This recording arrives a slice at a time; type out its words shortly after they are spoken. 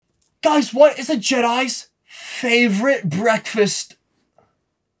Guys, what is a Jedi's favorite breakfast?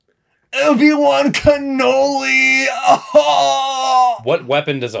 Obi-Wan cannoli! Oh! What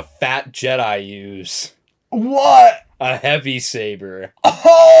weapon does a fat Jedi use? What? A heavy saber.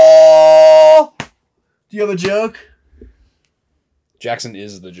 Oh! Do you have a joke? Jackson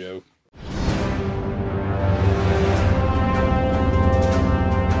is the joke.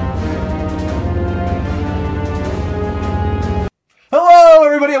 Hello,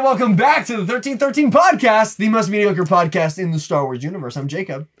 everybody, and welcome back to the 1313 Podcast, the most mediocre podcast in the Star Wars universe. I'm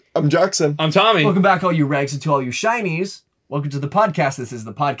Jacob. I'm Jackson. I'm Tommy. Welcome back, all you rags, and to all you shinies. Welcome to the podcast. This is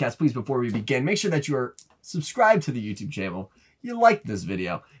the podcast. Please, before we begin, make sure that you are subscribed to the YouTube channel. You like this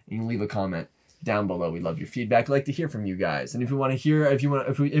video, and you can leave a comment down below. We love your feedback. I'd like to hear from you guys. And if you want us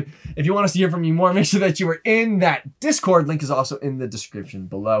to hear from you more, make sure that you are in that Discord. Link is also in the description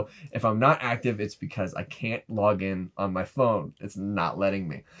below. If I'm not active, it's because I can't log in on my phone. It's not letting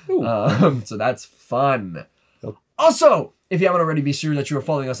me. So that's fun. Yep. Also, if you haven't already, be sure that you are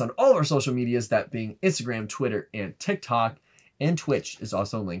following us on all of our social medias, that being Instagram, Twitter, and TikTok. And Twitch is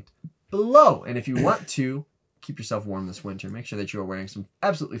also linked below. And if you want to keep yourself warm this winter, make sure that you are wearing some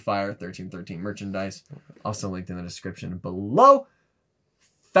absolutely fire 1313 merchandise, also linked in the description below.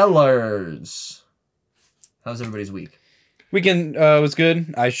 Fellers, how's everybody's week? Weekend was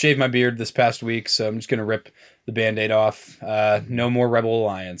good. I shaved my beard this past week, so I'm just going to rip the Band-Aid off. No more Rebel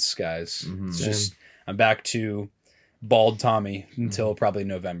Alliance, guys. It's just, I'm back to bald Tommy until probably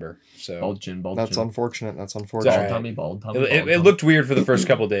November. So Bald chin. That's unfortunate. Bald Tommy. It looked weird for the first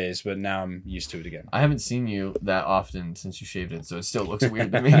couple days, but now I'm used to it again. I haven't seen you that often since you shaved it, so it still looks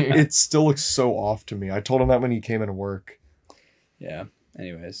weird to me. It still looks so off to me. I told him that when he came into work. Yeah.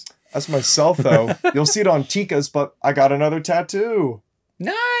 Anyways. As myself, though, you'll see it on Tika's, but I got another tattoo.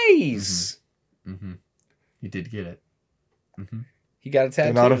 Nice. Mm-hmm. You did get it. Mm-hmm. He got a tattoo.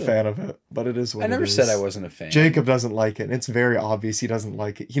 I'm not a fan of it, but it is what it is. I never said I wasn't a fan. Jacob doesn't like it. It's very obvious he doesn't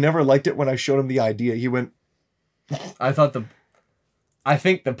like it. He never liked it when I showed him the idea. He went... I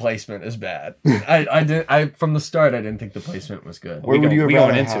think the placement is bad. From the start, I didn't think the placement was good. Where would you we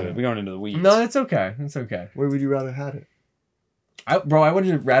rather going have into it? it? We're going into the weeds. No, it's okay. It's okay. Where would you rather have it? I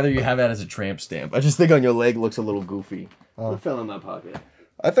would rather you have that as a tramp stamp. I just think on your leg looks a little goofy. It fell in my pocket.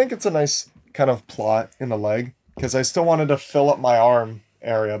 I think it's a nice kind of plot in the leg, because I still wanted to fill up my arm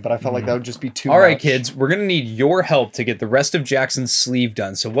area, but I felt like that would just be too much. All right, kids, we're going to need your help to get the rest of Jackson's sleeve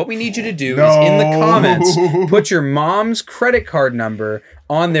done. So what we need you to do is in the comments, put your mom's credit card number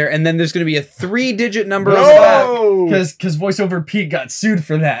on there, and then there's going to be a 3-digit number on the back. Because VoiceOver Pete got sued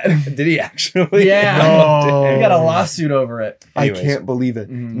for that. Did he actually? Yeah. No. He got a lawsuit over it. I can't believe it.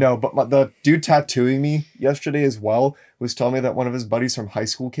 No, but the dude tattooing me yesterday as well was telling me that one of his buddies from high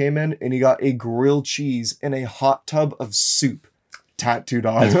school came in and he got a grilled cheese in a hot tub of soup tattooed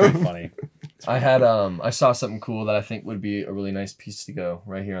on That's him. pretty funny. I saw something cool that I think would be a really nice piece to go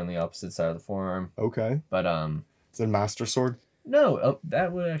right here on the opposite side of the forearm. Okay. But Is it a master sword? no,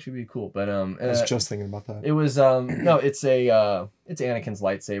 that would actually be cool. But I was just thinking about that. it was no, it's Anakin's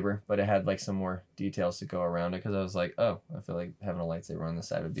lightsaber, but it had like some more details to go around it because I was like, oh, I feel like having a lightsaber on the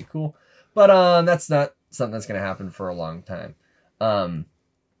side would be cool. But that's not something that's gonna happen for a long time.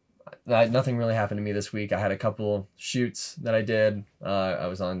 Nothing really happened to me this week. I had a couple shoots that I did. I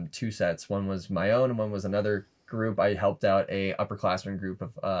was on 2 sets. One was my own and one was another group. I helped out a upperclassmen group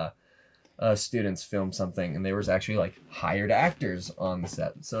of students film something, and they was actually like hired actors on the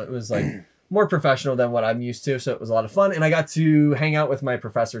set. So it was like more professional than what I'm used to. So it was a lot of fun. And I got to hang out with my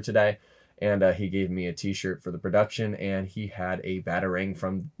professor today, and he gave me a t-shirt for the production, and he had a Batarang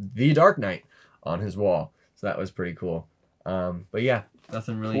from The Dark Knight on his wall. So that was pretty cool. But yeah,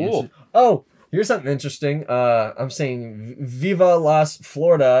 nothing really. Cool. Oh, here's something interesting. I'm saying Viva Las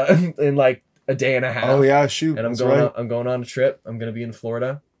Florida in like a day and a half. Oh yeah, shoot. And I'm going on a trip. I'm going to be in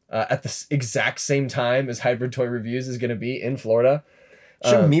Florida at the exact same time as Hybrid Toy Reviews is going to be in Florida.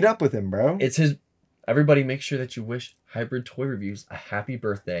 Should meet up with him, bro. It's his. Everybody, make sure that you wish Hybrid Toy Reviews a happy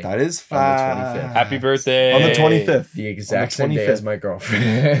birthday. That is on the 25th. Happy birthday. On the 25th. The exact On the same day 25th. as my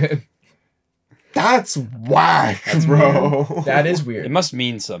girlfriend. That's whack, bro. That is It weird. must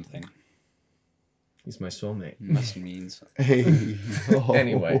mean something. He's my soulmate. It must mean something. Hey.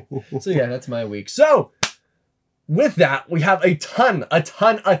 Anyway, so yeah, that's my week. So, with that, we have a ton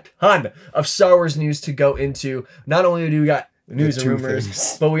of Star Wars news to go into. Not only do we got news and two rumors,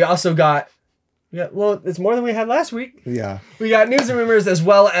 things. but we also got, well, it's more than we had last week. Yeah. We got news and rumors as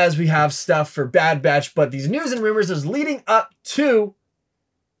well as we have stuff for Bad Batch, but these news and rumors is leading up to,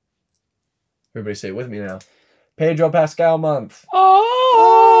 everybody say it with me now, Pedro Pascal month.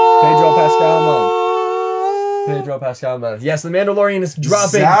 Pedro Pascal month. Pedro Pascal Mando. Yes, the Mandalorian is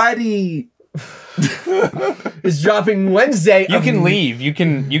dropping. Zaddy. Is dropping Wednesday. You can leave. You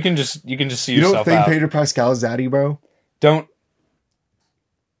can just see You don't yourself think out. Pedro Pascal is Zaddy, bro? Don't.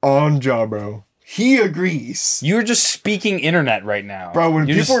 On job, bro. He agrees. You're just speaking internet right now, Bro, when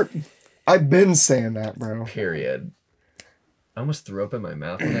You're people just- are... I've been saying that, bro. Period. I almost threw up in my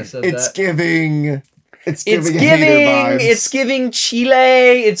mouth when I said It's that. giving... It's It's giving hater vibes. It's giving Chile.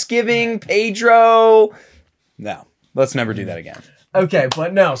 It's giving Pedro. No, let's never do that again. Okay,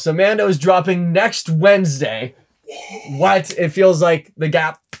 but no. So Mando is dropping next Wednesday. What? It feels like the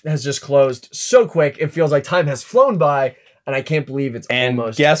gap has just closed so quick. It feels like time has flown by, and I can't believe it's And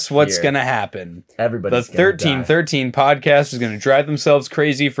almost guess what's here. going to happen? Everybody's The gonna 1313 podcast is going to drive themselves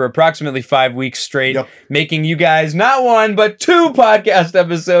crazy for approximately 5 weeks straight, Yep. making you guys not one, but 2 podcast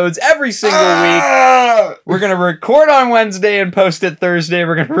episodes every single week. Ah! We're going to record on Wednesday and post it Thursday.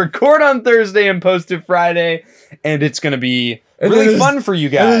 We're going to record on Thursday and post it Friday. And it's going to be And really then fun for you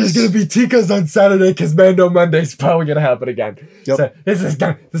And then guys. there's gonna be Tika's on Saturday because Mando Monday's probably gonna happen again. Yep. So this is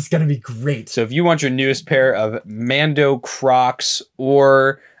gonna be great. So if you want your newest pair of Mando Crocs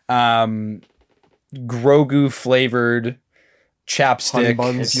or Grogu flavored Honey chapstick,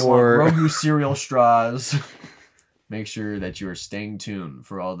 buns. If you or want Grogu cereal straws, make sure that you are staying tuned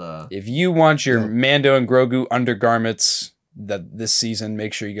for all the. if you want your Yeah. Mando and Grogu undergarments that this season,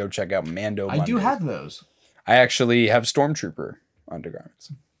 make sure you go check out Mando. I do Monday. have those. I actually have Stormtrooper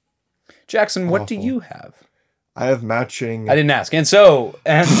undergarments. Jackson, what do Awful. you have? I have matching... I didn't ask. And so,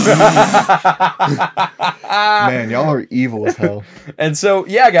 Man, y'all are evil as hell. and so,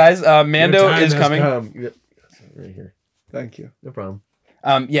 yeah, guys, Mando Your time is has coming. come. Yep. Right here. Thank you. No problem.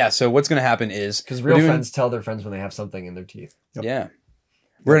 Yeah, so what's going to happen is Because we're real doing- friends tell their friends when they have something in their teeth. Yep. Yeah.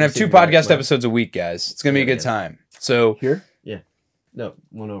 We're going to have 2 Secret right podcast now. episodes a week, guys. It's going to be a good time. So Here? No,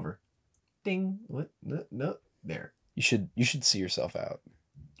 one over. Ding. What? No, no. There. you should see yourself out.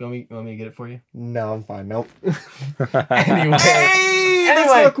 You want me to get it for you? No, I'm fine. Nope. Anyway. Hey, that's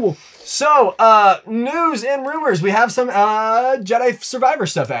Anyway. not cool. So, news and rumors. We have some Jedi Survivor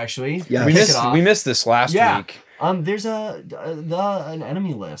stuff actually. Yeah. We Kick it missed off. we missed this last Yeah. week. There's an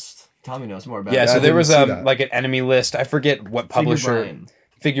enemy list. Tommy knows more about Yeah, it. so I there didn't was see that. like an enemy list. I forget what publisher.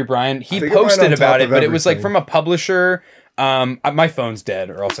 Figure Brian. He Figure Brian posted on about top it, of but it was like everything. from a publisher. My phone's dead,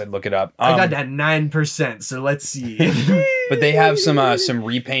 or else I'd look it up. I got that 9%, so let's see. But they have some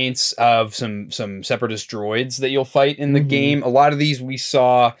repaints of some separatist droids that you'll fight in the Mhm. game. A lot of these we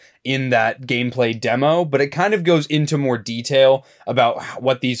saw in that gameplay demo, but it kind of goes into more detail about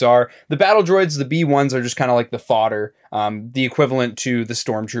what these are. The battle droids, the B1s, are just kind of like the fodder, the equivalent to the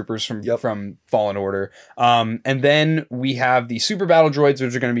stormtroopers from Fallen Order. And then we have the super battle droids,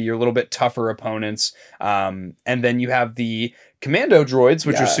 which are going to be your little bit tougher opponents. And then you have the commando droids,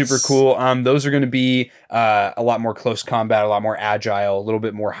 which are super Yes. cool. Those are going to be a lot more close combat, a lot more agile, a little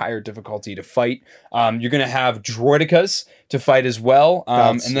bit more higher difficulty to fight. You're going to have droidicas to fight as well.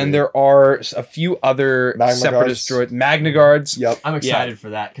 And That's then sweet. there are a few other Magna separatist Guards. Magna Guards. Yep. I'm excited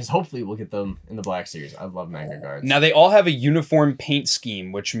for that because hopefully we'll get them in the Black Series. I love Magna Guards. Now they all have a uniform paint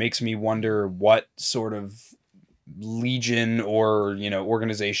scheme, which makes me wonder what sort of legion or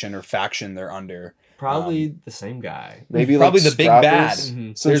organization or faction they're under. Probably the same guy. Maybe Probably like the big bad. scrappers. Mhm.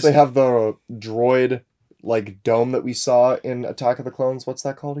 Since There's- they have the droid like dome that we saw in Attack of the Clones, what's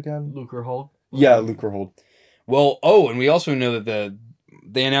that called again? Lucre Hold. Yeah, Lucrehold. Well, and we also know that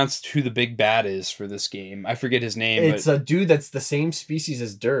they announced who the big bad is for this game. I forget his name. It's but a dude that's the same species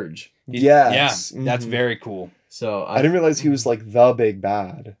as Dirge. Yes. Yeah, that's Mhm. very cool. So I didn't realize he was like the big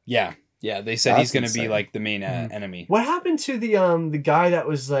bad. Yeah. They said That's he's going to be insane. like the main Mhm. enemy. What happened to the guy that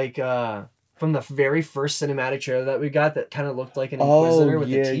was like from the very first cinematic trailer that we got that kind of looked like an Inquisitor with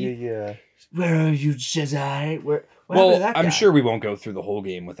the teeth? yeah. Where are you, Jedi? What happened to Well, that I'm guy? sure we won't go through the whole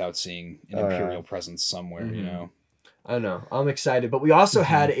game without seeing an Oh, yeah. Imperial presence somewhere, you Mhm. know. I don't know. I'm excited, but we also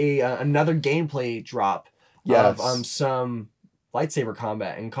had a another gameplay drop Yes. of some lightsaber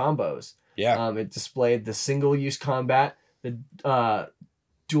combat and combos. Yeah. It displayed the single-use combat, the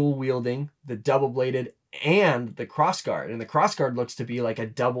dual wielding, the double-bladed, and the crossguard. And the crossguard looks to be like a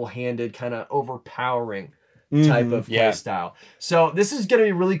double-handed kind of overpowering type Mhm. of play Yeah. style. So this is going to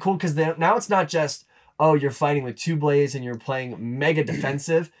be really cool because now it's not just, oh, you're fighting with 2 blades and you're playing mega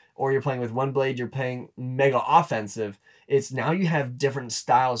defensive, or you're playing with 1 blade, you're playing mega offensive. It's now you have different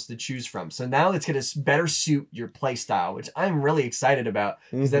styles to choose from. So now it's going to better suit your play style, which I'm really excited about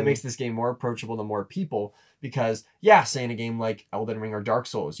because that Mhm. makes this game more approachable to more people. Because, say in a game like Elden Ring or Dark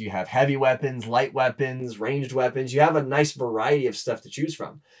Souls, you have heavy weapons, light weapons, ranged weapons. You have a nice variety of stuff to choose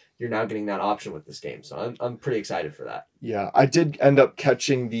from. You're now getting that option with this game. So I'm pretty excited for that. Yeah, I did end up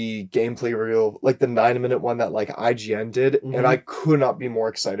catching the gameplay reel, like the 9-minute one that like IGN did, and I could not be more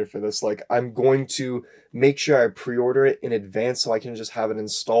excited for this. Like, I'm going to make sure I pre-order it in advance so I can just have it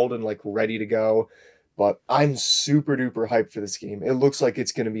installed and like ready to go. But I'm super duper hyped for this game. It looks like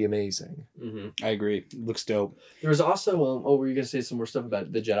it's going to be amazing. I agree. It looks dope. There was also, were you going to say some more stuff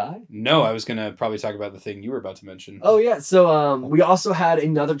about the Jedi? No, I was going to probably talk about the thing you were about to mention. Oh, yeah. So we also had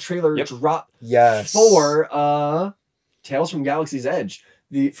another trailer drop for Tales from Galaxy's Edge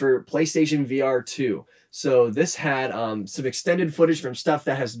for PlayStation VR 2. So this had some extended footage from stuff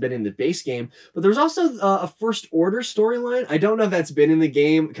that has been in the base game. But there's also a First Order storyline. I don't know if that's been in the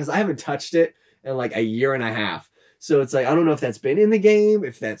game because I haven't touched it in like a year and a half. So it's like, I don't know if that's been in the game,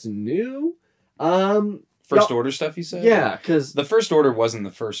 if that's new. First Order stuff, you said? Yeah, because the First Order wasn't the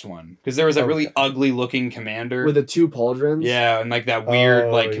first one. Because there was a really ugly looking commander. with the 2 pauldrons. Yeah, and like that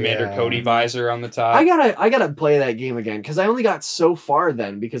weird Commander Cody visor on the top. I gotta play that game again because I only got so far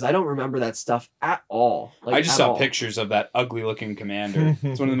then because I don't remember that stuff at all. Like, I just saw pictures of that ugly looking commander.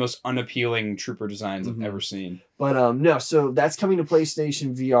 It's one of the most unappealing trooper designs I've ever seen. But no, so that's coming to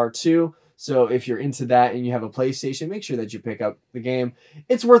PlayStation VR 2. So if you're into that and you have a PlayStation, make sure that you pick up the game.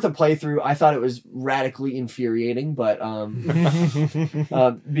 It's worth a playthrough. I thought it was radically infuriating, but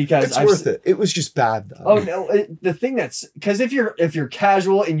because it's worth it. It was just bad though. Oh no, the thing that's because if you're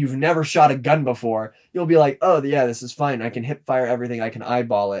casual and you've never shot a gun before, you'll be like, oh yeah, this is fine. I can hip fire everything. I can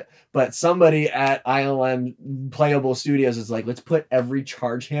eyeball it. But somebody at ILM Playable Studios is like, let's put every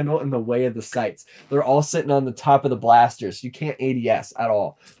charge handle in the way of the sights. They're all sitting on the top of the blasters. You can't ADS at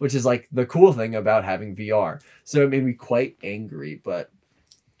all, which is like the cool thing about having VR. So it made me quite angry, but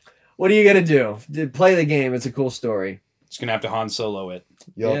what are you going to do? Play the game. It's a cool story. Just going to have to Han Solo it.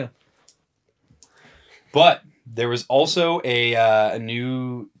 Yep. Yeah. But there was also a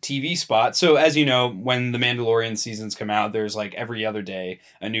new TV spot. So as you know, when the Mandalorian seasons come out, there's like every other day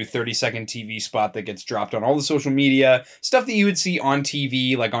a new 30-second TV spot that gets dropped on all the social media, stuff that you would see on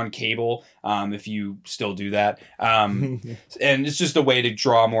TV, like on cable, if you still do that. And it's just a way to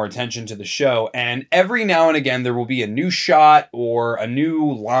draw more attention to the show. And every now and again, there will be a new shot or a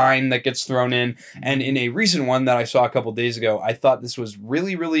new line that gets thrown in. And in a recent one that I saw a couple days ago, I thought this was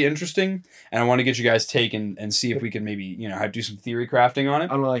really, really interesting. And I want to get you guys' take and see if we can maybe, do some theory crafting on it.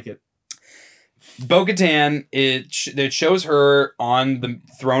 I don't like it. Bo-Katan, it shows her on the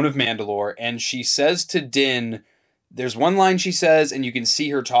throne of Mandalore, and she says to Din, there's one line she says, and you can see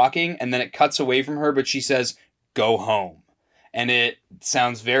her talking, and then it cuts away from her, but she says, go home. And it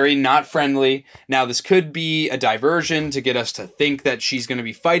sounds very not friendly. Now, this could be a diversion to get us to think that she's going to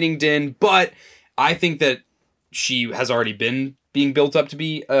be fighting Din, but I think that she has already been being built up to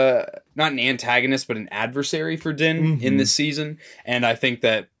be not an antagonist, but an adversary for Din in this season. And I think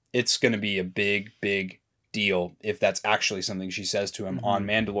that it's going to be a big, big deal if that's actually something she says to him on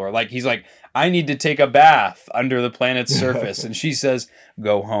Mandalore. Like, he's like, I need to take a bath under the planet's surface. And she says,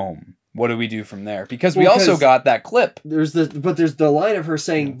 go home. What do we do from there? Because we also got that clip. There's the line of her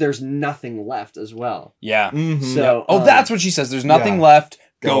saying there's nothing left as well. Yeah. So that's what she says. There's nothing left.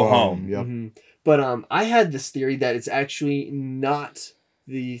 Go home. Yep. But I had this theory that it's actually not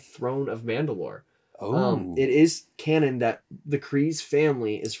the throne of Mandalore. It is canon that the Kryze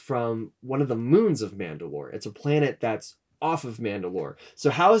family is from one of the moons of Mandalore. It's a planet that's off of Mandalore. So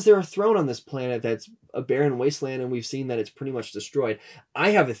how is there a throne on this planet that's a barren wasteland and we've seen that it's pretty much destroyed?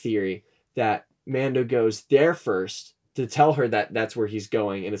 I have a theory that Mando goes there first to tell her that that's where he's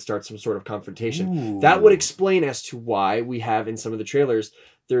going and it starts some sort of confrontation. That would explain as to why we have in some of the trailers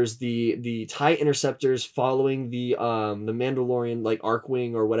there's the TIE interceptors following the Mandalorian like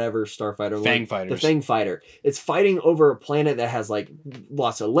Arkwing or whatever starfighter, Fang fighters. The Fang fighter. It's fighting over a planet that has like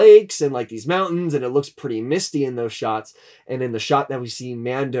lots of lakes and like these mountains, and it looks pretty misty in those shots. And in the shot that we see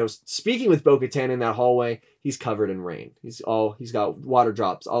Mando speaking with Bo-Katan in that hallway, he's covered in rain. He's got water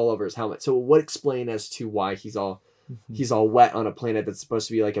drops all over his helmet. So what explain as to why he's all wet on a planet that's supposed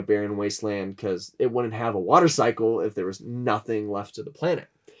to be like a barren wasteland, because it wouldn't have a water cycle if there was nothing left of the planet.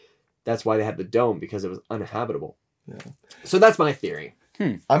 That's why they had the dome, because it was uninhabitable. Yeah. So that's my theory.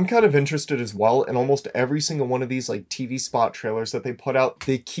 I'm kind of interested as well. In almost every single one of these like TV spot trailers that they put out,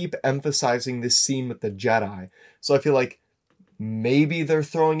 they keep emphasizing this scene with the Jedi. So I feel like maybe they're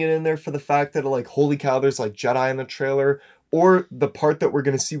throwing it in there for the fact that like, holy cow, there's like Jedi in the trailer. Or the part that we're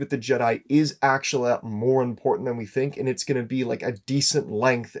going to see with the Jedi is actually more important than we think. And it's going to be like a decent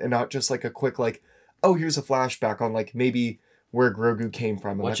length and not just like a quick like, oh, here's a flashback on like maybe where Grogu came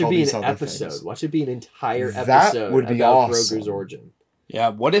from. And Watch like it all be these an other episode. things. Watch it be an entire That episode would be about awesome. Grogu's origin. Yeah,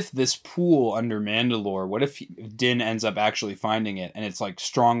 what if this pool under Mandalore, what if Din ends up actually finding it and it's like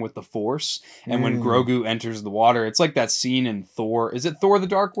strong with the Force? And when Grogu enters the water, it's like that scene in Thor. Is it Thor the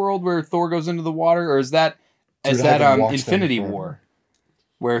Dark World where Thor goes into the water? Or is that Infinity War?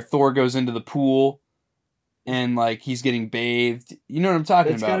 Where Thor goes into the pool and like he's getting bathed. You know what I'm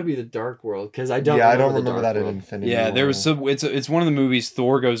talking It's about? got to be the Dark World because I don't remember the that Dark in World. Infinity Yeah, War. there was it's one of the movies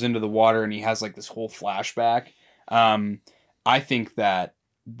Thor goes into the water and he has like this whole flashback. I think that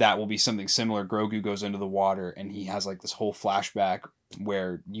will be something similar. Grogu goes into the water and he has like this whole flashback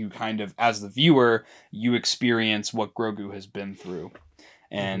where you kind of, as the viewer, you experience what Grogu has been through.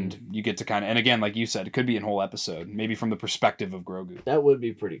 And you get to kind of, and again, like you said, it could be a whole episode, maybe from the perspective of Grogu. That would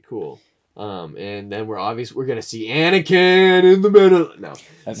be pretty cool. And then we're gonna see Anakin in the middle. No,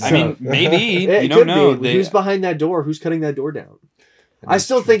 I mean, maybe it you don't could know. be. Who's behind that door? Who's cutting that door down? I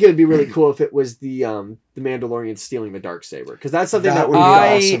still think it would be really cool if it was the Mandalorian stealing the Darksaber, because that's something that would be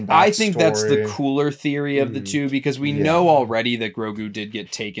awesome. I think that's the backstory. cooler theory of the two, because we know already that Grogu did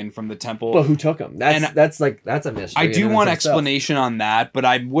get taken from the temple. But who took him? That's a mystery. I do in and want of itself. explanation on that, but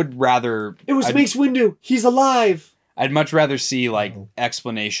I would rather It was Mace Windu. He's alive. I'd much rather see like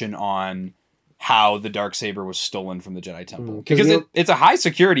explanation on how the Darksaber was stolen from the Jedi Temple, because it's a high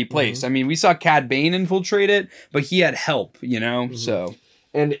security place. I mean, we saw Cad Bane infiltrate it, but he had help, you know. So,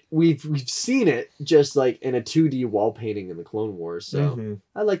 and we've seen it just like in a 2D wall painting in the Clone Wars. So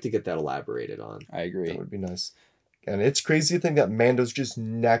I'd like to get that elaborated on. I agree. That would be nice. And it's crazy to think that Mando's just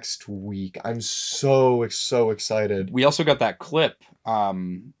next week. I'm so excited. We also got that clip,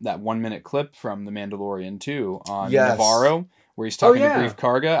 that 1 minute clip from The Mandalorian 2 on Navarro, where he's talking to Grief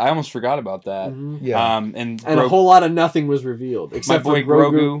Karga. I almost forgot about that. Yeah. And a whole lot of nothing was revealed, except my boy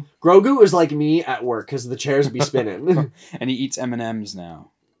for Grogu. Grogu was like me at work because the chairs be spinning. And he eats M&Ms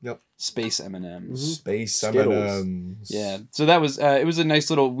now. Yep. Space M&Ms. Space Skittles. M&Ms. Yeah. So that was it was a nice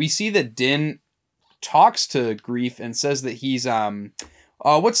little, we see that Din talks to Grief and says that he's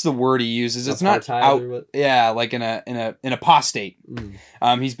what's the word he uses? It's not out. Yeah, like in an apostate.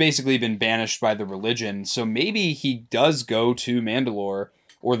 He's basically been banished by the religion. So maybe he does go to Mandalore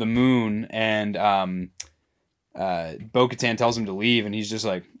or the moon, and Bo-Katan tells him to leave, and he's just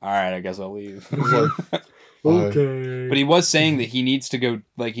like, "All right, I guess I'll leave." Okay. But he was saying that he needs to go,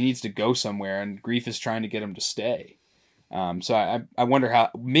 go somewhere, and Grief is trying to get him to stay. So I wonder how,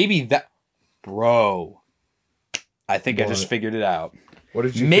 maybe that, bro. I think I just figured it out. What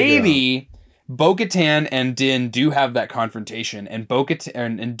did you Maybe Bo-Katan and Din do have that confrontation, and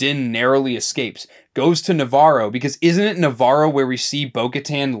Bo-Katan and Din narrowly escapes, goes to Navarro, because isn't it Navarro where we see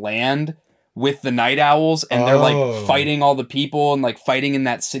Bo-Katan land with the Night Owls, and they're like fighting all the people and like fighting in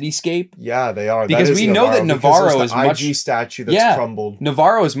that cityscape? Yeah, they are. Because we know that Navarro is much IG statue that's crumbled.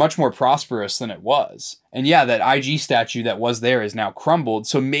 Navarro is much more prosperous than it was. And yeah, that IG statue that was there is now crumbled.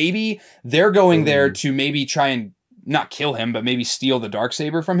 So maybe they're going there to maybe try and not kill him, but maybe steal the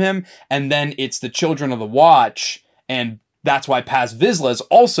Darksaber from him. And then it's the Children of the Watch, and that's why Paz Vizsla is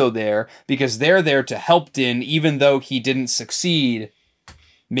also there, because they're there to help Din, even though he didn't succeed.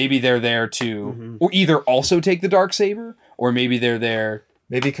 Maybe they're there to, or either also take the Darksaber, or maybe they're there.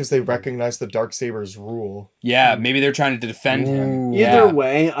 Maybe because they recognize the Darksaber's rule. Yeah, maybe they're trying to defend him. Either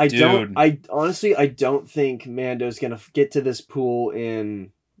way, I don't think Mando's gonna get to this pool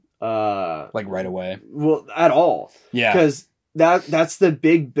in like right away. Well, at all. Yeah. Because that's the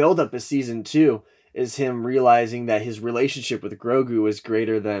big buildup of season 2, is him realizing that his relationship with Grogu is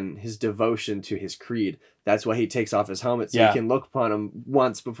greater than his devotion to his creed. That's why he takes off his helmet, so he can look upon him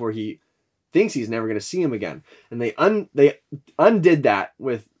once before he thinks he's never going to see him again. And they undid that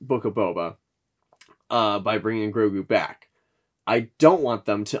with Book of Boba by bringing Grogu back. I don't want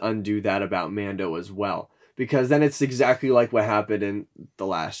them to undo that about Mando as well, because then it's exactly like what happened in The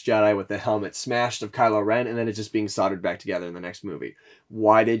Last Jedi with the helmet smashed of Kylo Ren and then it just being soldered back together in the next movie.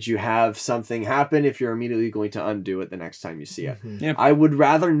 Why did you have something happen if you're immediately going to undo it the next time you see it? Yeah. I would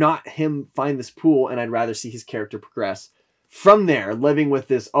rather not him find this pool, and I'd rather see his character progress from there, living with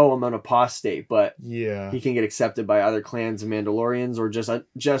this, I'm an apostate, but he can get accepted by other clans of Mandalorians, or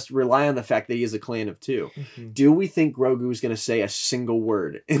just rely on the fact that he is a clan of 2. Do we think Grogu's going to say a single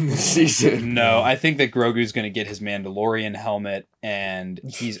word in this season? No, I think that Grogu's going to get his Mandalorian helmet, and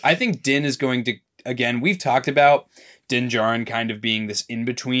I think Din is going to, again, we've talked about Din Djarin kind of being this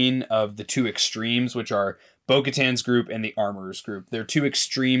in-between of the two extremes, which are Bo-Katan's group and the Armorer's group. They're two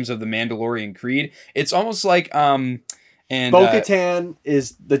extremes of the Mandalorian creed. It's almost like And Bo-Katan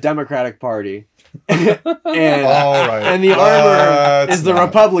is the Democratic Party. and and the armor is the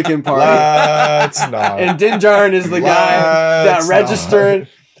Republican Party. Let's not. And Din Djarin is the guy that registered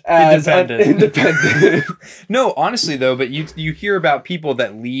as independent. No, honestly though, but you hear about people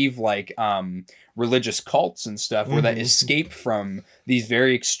that leave like religious cults and stuff, where that escape from these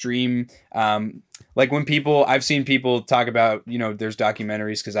very extreme like when I've seen people talk about, there's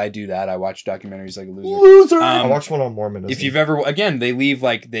documentaries, because I do that. I watch documentaries like a loser. I watched one on Mormonism. If you've ever, again, they leave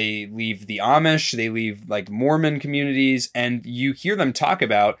the Amish, they leave like Mormon communities, and you hear them talk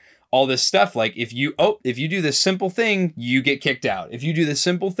about all this stuff. Like if you do this simple thing, you get kicked out. If you do this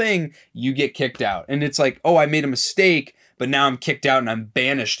simple thing, you get kicked out. And it's like, oh, I made a mistake, but now I'm kicked out and I'm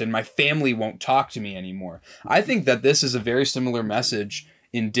banished and my family won't talk to me anymore. I think that this is a very similar message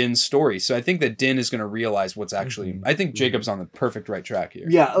in Din's story. So I think that Din is going to realize what's actually... I think Jacob's on the perfect right track here.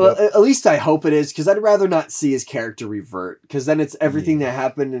 Yeah, at least I hope it is, because I'd rather not see his character revert, because then it's everything that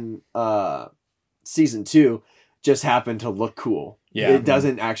happened in season 2 just happened to look cool. Yeah. It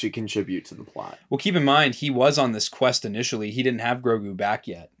doesn't actually contribute to the plot. Well, keep in mind, he was on this quest initially. He didn't have Grogu back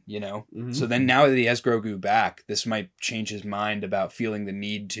yet, So then now that he has Grogu back, this might change his mind about feeling the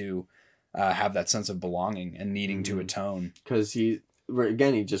need to have that sense of belonging and needing to atone. Because he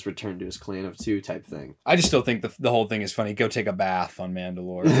just returned to his clan of 2 type thing. I just still think the whole thing is funny. Go take a bath on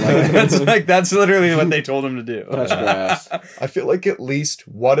Mandalore. That's literally what they told him to do. Touch grass. I feel like at least,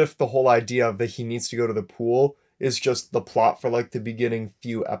 what if the whole idea of that he needs to go to the pool is just the plot for like the beginning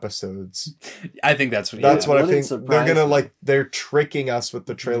few episodes? I think that's what I think. They're gonna they're tricking us with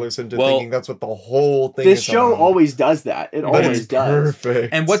the trailers into thinking that's what the whole thing is. This show always does that. It always does.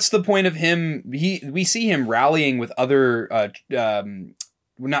 Perfect. And what's the point of him? We see him rallying with other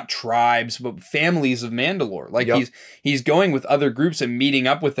not tribes, but families of Mandalore. Like he's going with other groups and meeting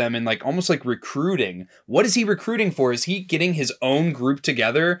up with them and like almost like recruiting. What is he recruiting for? Is he getting his own group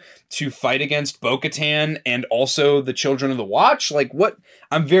together to fight against Bo-Katan and also the Children of the Watch? Like what?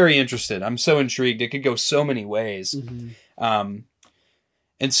 I'm very interested. I'm so intrigued. It could go so many ways. And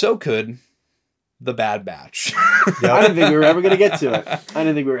so could the Bad Batch. I didn't think we were ever going to get to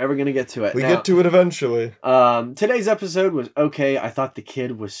it. We get to it eventually. Today's episode was okay. I thought the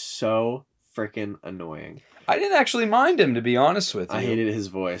kid was so freaking annoying. I didn't actually mind him, to be honest with you. I hated his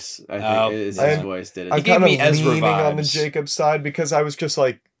voice. I think his voice did it. He gave me Ezra vibes on the Jacob side, because I was just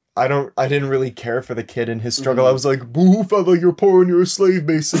like, I didn't really care for the kid and his struggle. I was like, boo, fella, you're poor and you're a slave,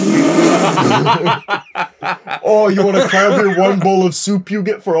 basically. Oh, you want to crab your one bowl of soup you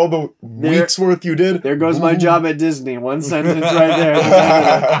get for all the week's worth you did? There goes my job at Disney. One sentence right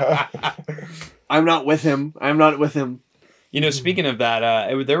there. I'm not with him. Speaking of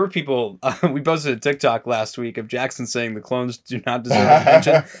that, there were people, we posted a TikTok last week of Jackson saying the clones do not deserve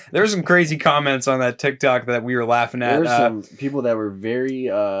attention. There were some crazy comments on that TikTok that we were laughing at. There were some people that were very,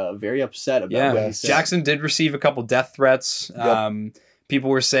 very upset about what he said. Jackson did receive a couple death threats. People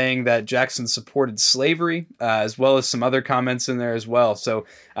were saying that Jackson supported slavery, as well as some other comments in there as well. So,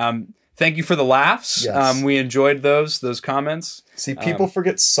 thank you for the laughs. Yes. We enjoyed those comments. See, people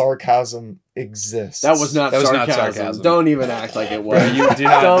forget sarcasm exists. That was not sarcasm. Don't even act like it was. You do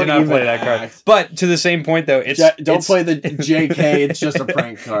not play that card. But to the same point, though, don't play the JK. It's just a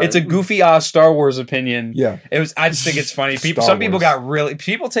prank card. It's a goofy Star Wars opinion. Yeah, I just think it's funny. Some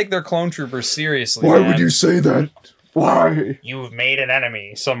people take their clone troopers seriously. Why would you say that? Why? You've made an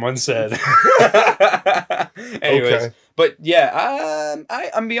enemy, someone said. Anyways, okay. But yeah,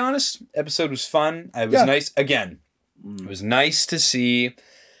 I'm be honest, episode was fun. It was nice. Again, it was nice to see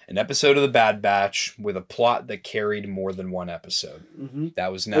an episode of The Bad Batch with a plot that carried more than one episode.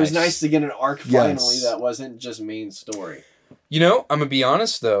 That was nice. It was nice to get an arc finally that wasn't just main story. I'm going to be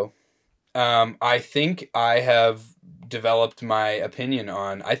honest, though. I think I have developed my opinion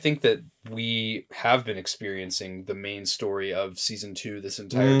on... I think that we have been experiencing the main story of Season 2 this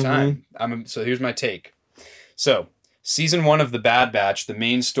entire time. So here's my take. So... Season 1 of The Bad Batch, the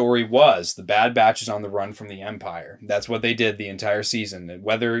main story was the Bad Batch is on the run from the Empire. That's what they did the entire season.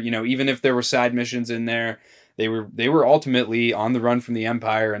 Whether, even if there were side missions in there, they were ultimately on the run from the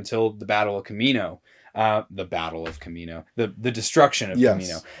Empire until the Battle of Camino. The destruction of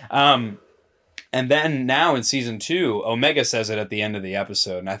Camino. And then now in Season 2, Omega says it at the end of the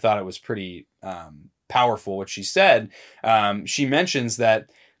episode, and I thought it was pretty powerful what she said. She mentions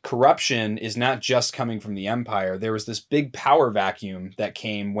that corruption is not just coming from the Empire. There was this big power vacuum that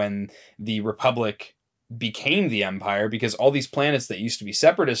came when the Republic became the Empire, because all these planets that used to be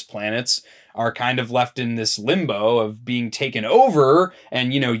separatist planets are kind of left in this limbo of being taken over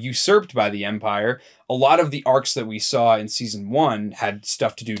and, usurped by the Empire. a lot of the arcs that we saw in season 1 had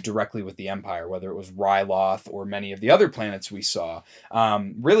stuff to do directly with the Empire, whether it was Ryloth or many of the other planets we saw.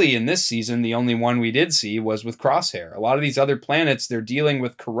 Really, in this season, the only one we did see was with Crosshair. A lot of these other planets, they're dealing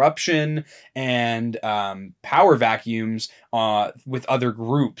with corruption and power vacuums with other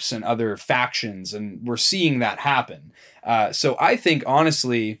groups and other factions, and we're seeing that happen. So I think,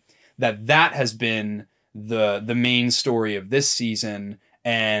 honestly, that has been the main story of this season,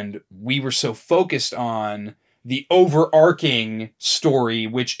 and we were so focused on the overarching story,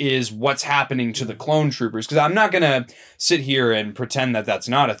 which is what's happening to the clone troopers. Because I'm not going to sit here and pretend that that's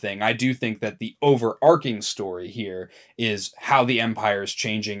not a thing. I do think that the overarching story here is how the Empire is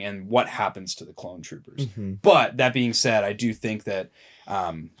changing and what happens to the clone troopers. Mm-hmm. But that being said, I do think that,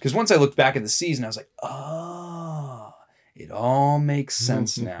 because once I looked back at the season, I was like, oh, it all makes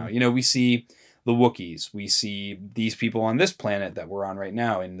sense now. You know, we see the Wookiees. We see these people on this planet that we're on right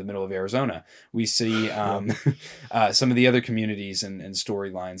now in the middle of Arizona. We see some of the other communities and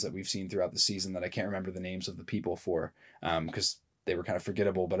storylines that we've seen throughout the season that I can't remember the names of the people for because they were kind of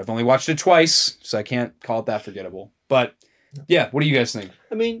forgettable, but I've only watched it twice, so I can't call it that forgettable. But yeah, what do you guys think?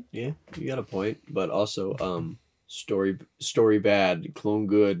 I mean, yeah, you got a point, but also story bad, clone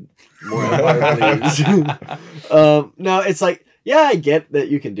good, more Empire please. No, it's like, yeah, I get that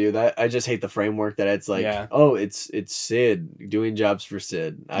you can do that. I just hate the framework that it's like, oh, it's Sid doing jobs for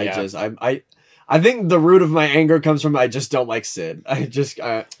Sid. I think the root of my anger comes from I just don't like Sid.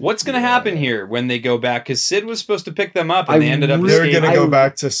 What's gonna happen here when they go back? Because Sid was supposed to pick them up, and they ended up. They're gonna go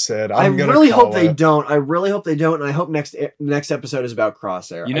back to Sid. I really hope they don't. I really hope they don't, and I hope next episode is about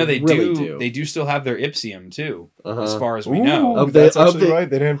Crosshair. You know, they do. They do still have their Ipsium too, as far as we know. Oh, that's actually right.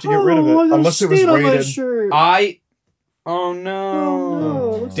 They didn't have to get rid of it unless it was rated. Oh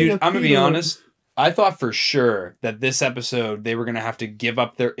no, dude! I'm gonna be honest. I thought for sure that this episode they were gonna have to give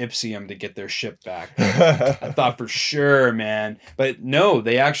up their Ipsium to get their ship back. I thought for sure, man. But no,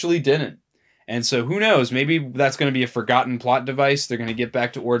 they actually didn't. And so who knows? Maybe that's gonna be a forgotten plot device. They're gonna get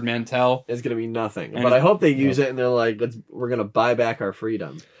back to Ord Mantell. It's gonna be nothing. But I hope they use it and they're like, we're gonna buy back our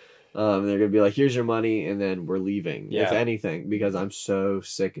freedom. They're gonna be like, here's your money, and then we're leaving. Yeah. If anything, because I'm so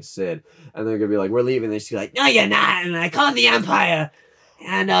sick of Sid. And they're gonna be like, we're leaving. They just be like, no, you're not. And I call the Empire.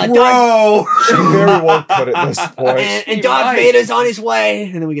 And bro, she very well put it this point. And Darth Vader's on his way.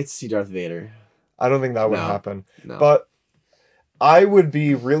 And then we get to see Darth Vader. I don't think that would happen. No. But I would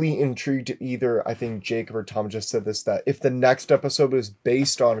be really intrigued to either, I think Jacob or Tom just said this, that if the next episode was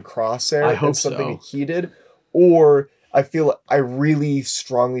based on Crosshair and something he did, or I really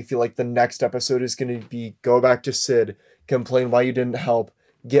strongly feel like the next episode is going to be go back to Sid, complain why you didn't help,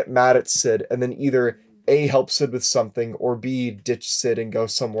 get mad at Sid, and then either A, help Sid with something, or B, ditch Sid and go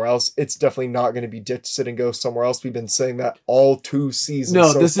somewhere else. It's definitely not going to be ditch Sid and go somewhere else. We've been saying that all 2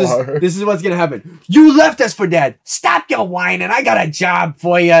 seasons so far. This is what's going to happen. You left us for dead. Stop your whining. I got a job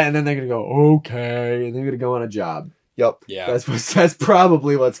for you. And then they're going to go, okay. And they're going to go on a job. Yep. Yeah. That's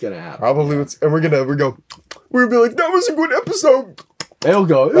probably what's going to happen. And we're going to be like, that was a good episode. They'll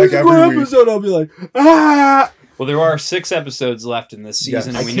go, it was a good episode. I'll be like, ah. Well, there are 6 episodes left in this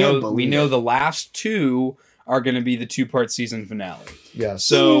season, and we know the last 2 are going to be the 2-part season finale. Yes.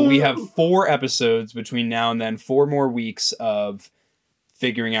 So we have 4 episodes between now and then, 4 more weeks of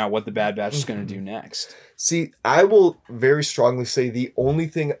figuring out what the Bad Batch is going to do next. See, I will very strongly say the only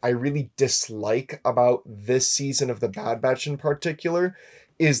thing I really dislike about this season of the Bad Batch in particular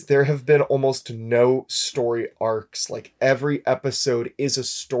is there have been almost no story arcs. Like, every episode is a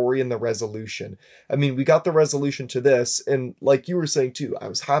story in the resolution. I mean, we got the resolution to this, and like you were saying too, I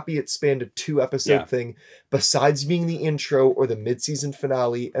was happy it spanned a 2-episode thing, besides being the intro or the mid-season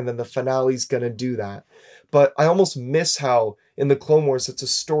finale, and then the finale's gonna do that. But I almost miss how, in the Clone Wars, it's a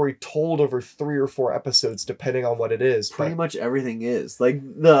story told over 3 or 4 episodes, depending on what it is. Pretty much everything is. Like,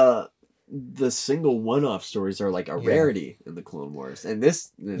 the single one-off stories are like a rarity in the Clone Wars. And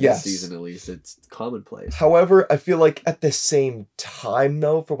this season, at least, it's commonplace. However, I feel like at the same time,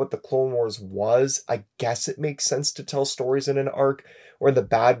 though, for what the Clone Wars was, I guess it makes sense to tell stories in an arc. Or in the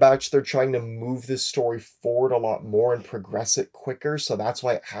Bad Batch, they're trying to move this story forward a lot more and progress it quicker. So that's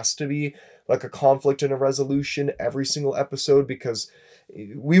why it has to be like a conflict and a resolution every single episode, because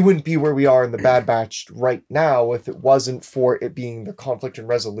we wouldn't be where we are in the Bad Batch right now if it wasn't for it being the conflict and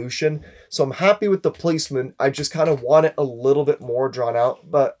resolution. So I'm happy with the placement. I just kind of want it a little bit more drawn out,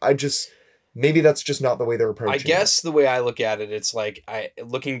 but maybe that's just not the way they're approaching it. I guess the way I look at it, it's like,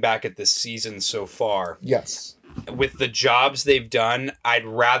 looking back at this season so far. Yes. With the jobs they've done, I'd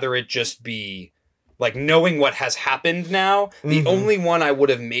rather it just be like, knowing what has happened now. The only one I would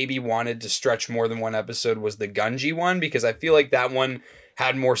have maybe wanted to stretch more than 1 episode was the Gunji one, because I feel like that one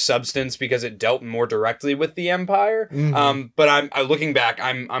had more substance because it dealt more directly with the Empire. But I'm looking back,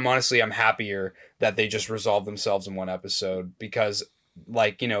 I'm honestly, I'm happier that they just resolved themselves in one episode, because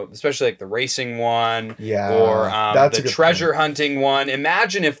like, you know, especially like the racing one, or the treasure hunting one.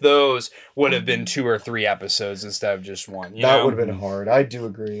 Imagine if those would have been 2 or 3 episodes instead of just one. That would have been hard. I do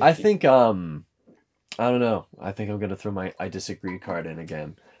agree. I think I don't know. I think I'm gonna throw my I disagree card in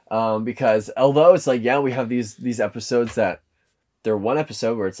again. Because although it's like, yeah, we have these episodes that they're one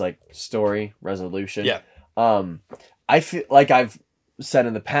episode where it's like story, resolution. Yeah. I feel like I've said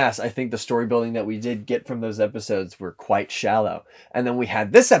in the past, I think the story building that we did get from those episodes were quite shallow. And then we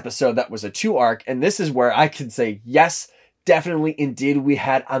had this episode that was a 2 arc, and this is where I could say, yes, definitely, indeed, we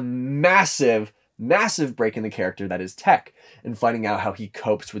had a massive break in the character that is Tech, and finding out how he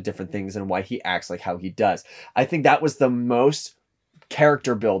copes with different things and why he acts like how he does. I think that was the most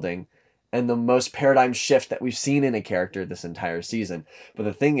character building and the most paradigm shift that we've seen in a character this entire season. But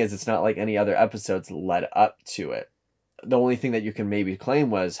the thing is, it's not like any other episodes led up to it. The only thing that you can maybe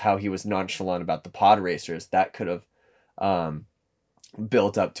claim was how he was nonchalant about the pod racers. That could have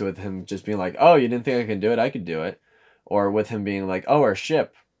built up to it, him just being like, oh, you didn't think I could do it? I could do it. Or with him being like, oh, our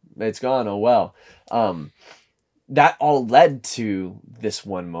ship, it's gone. Oh, well. That all led to this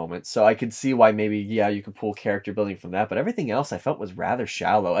one moment. So I could see why maybe, yeah, you could pull character building from that. But everything else I felt was rather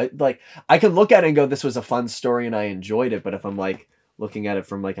shallow. I could look at it and go, this was a fun story and I enjoyed it. But if I'm like looking at it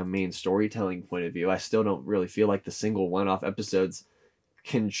from like a main storytelling point of view, I still don't really feel like the single one-off episodes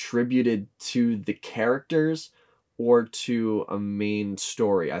contributed to the characters or to a main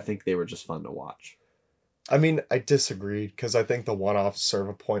story. I think they were just fun to watch. I mean, I disagree, because I think the one-offs serve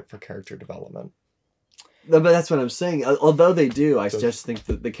a point for character development. But that's what I'm saying. Although they do, I just think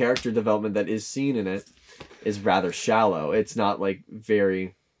that the character development that is seen in it is rather shallow. It's not like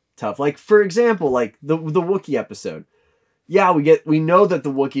very tough. Like, for example, like the Wookiee episode. Yeah, we know that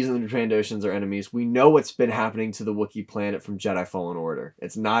the Wookiees and the Trandoshans are enemies. We know what's been happening to the Wookiee planet from Jedi Fallen Order.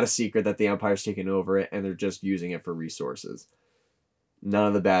 It's not a secret that the Empire's taken over it and they're just using it for resources. None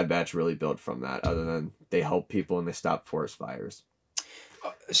of the Bad Batch really built from that, other than they help people and they stop forest fires.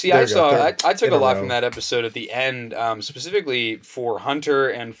 See, I took a lot from that episode at the end, specifically for Hunter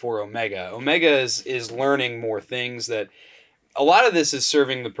and for Omega. Omega is learning more things. That a lot of this is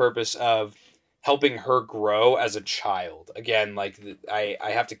serving the purpose of helping her grow as a child. Again, like I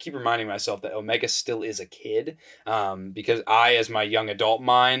have to keep reminding myself that Omega still is a kid, because as my young adult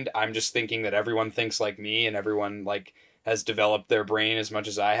mind, I'm just thinking that everyone thinks like me and everyone like has developed their brain as much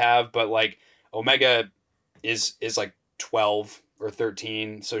as I have. But like Omega is like 12 or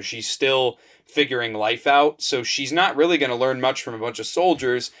 13, so she's still figuring life out, so she's not really going to learn much from a bunch of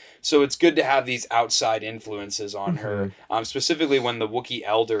soldiers. So it's good to have these outside influences on her, specifically when the Wookiee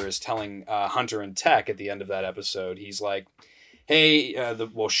elder is telling Hunter and Tech at the end of that episode. He's like, hey, the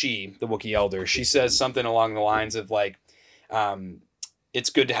Wookiee elder, she says something along the lines of like, it's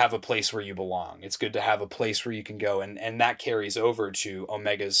good to have a place where you belong. It's good to have a place where you can go. And that carries over to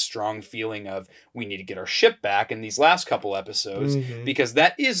Omega's strong feeling of, we need to get our ship back in these last couple episodes, because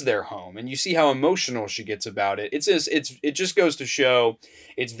that is their home. And you see how emotional she gets about it. It just goes to show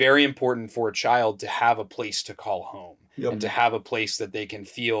it's very important for a child to have a place to call home, and to have a place that they can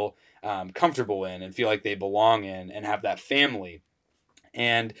feel comfortable in and feel like they belong in and have that family.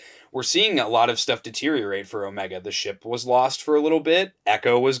 And we're seeing a lot of stuff deteriorate for Omega. The ship was lost for a little bit.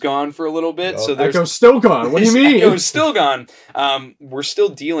 Echo was gone for a little bit. So Echo's still gone. What do you mean? Echo's still gone. We're still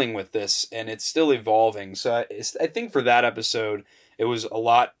dealing with this, and it's still evolving. So I think for that episode, it was a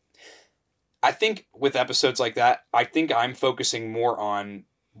lot. I think with episodes like that, I think I'm focusing more on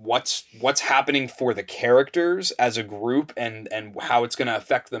what's happening for the characters as a group, and how it's going to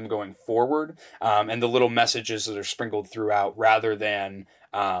affect them going forward, and the little messages that are sprinkled throughout, rather than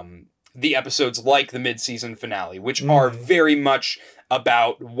the episodes like the mid-season finale, which are very much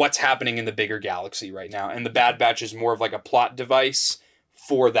about what's happening in the bigger galaxy right now. And the Bad Batch is more of like a plot device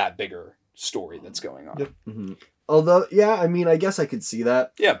for that bigger story that's going on. Yep. Mm-hmm. Although, yeah, I mean, I guess I could see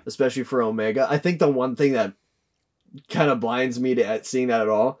that. Yeah. Especially for Omega. I think the one thing that kind of blinds me to seeing that at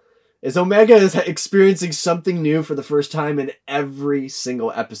all is Omega is experiencing something new for the first time in every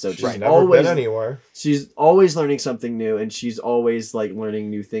single episode. She's never been anywhere. She's always learning something new, and she's always like learning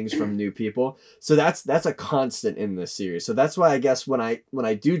new things from new people. So that's a constant in this series. So that's why I guess when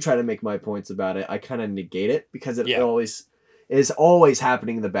I do try to make my points about it, I kind of negate it, because it always is always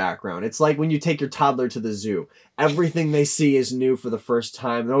happening in the background. It's like when you take your toddler to the zoo. Everything they see is new for the first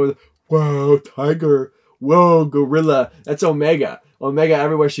time. They're always, wow, tiger. Whoa, gorilla. That's Omega. Omega,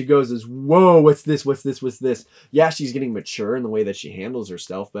 everywhere she goes, is, whoa, what's this? What's this? What's this? Yeah, she's getting mature in the way that she handles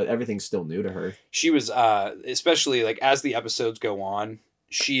herself, but everything's still new to her. She was, especially like as the episodes go on,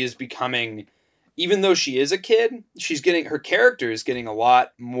 she is becoming, even though she is a kid, her character is getting a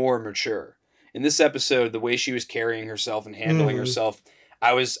lot more mature. In this episode, the way she was carrying herself and handling herself,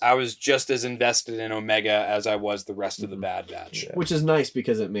 I was just as invested in Omega as I was the rest of the Bad Batch. Yeah. Which is nice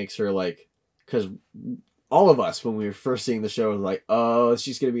because it makes her like, because all of us, when we were first seeing the show, was like, oh,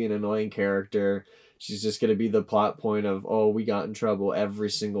 she's going to be an annoying character. She's just going to be the plot point of, oh, we got in trouble every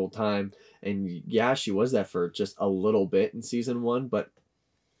single time. And yeah, she was that for just a little bit in season 1, but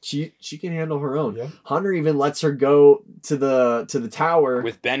she can handle her own. Yep. Hunter even lets her go to the tower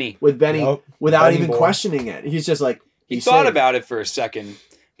with Benny without Benny even questioning it. He's just like, he thought about it for a second,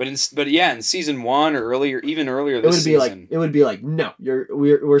 but in season 1 or even earlier this season, it would be like, no,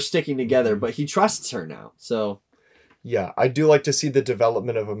 we're sticking together. But he trusts her now, so. Yeah, I do like to see the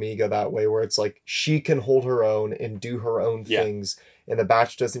development of Omega that way, where it's like she can hold her own and do her own things, and the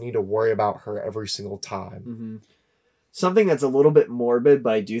Batch doesn't need to worry about her every single time. Mm-hmm. Something that's a little bit morbid,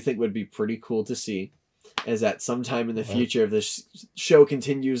 but I do think would be pretty cool to see, is that sometime in the future, if this show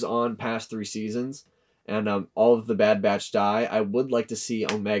continues on past 3 seasons, and all of the Bad Batch die, I would like to see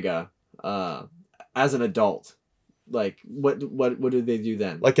Omega as an adult. Like, what do they do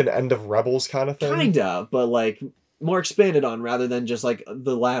then? Like an End of Rebels kind of thing? Kinda, but like more expanded on rather than just like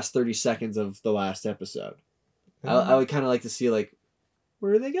the last 30 seconds of the last episode. I would kind of like to see like,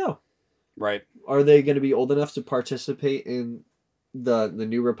 where do they go? Right. Are they going to be old enough to participate in the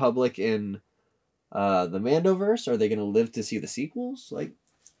New Republic in the Mandoverse? Are they going to live to see the sequels? Like,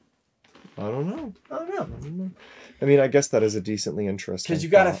 I don't know. I mean, I guess that is a decently interesting. Because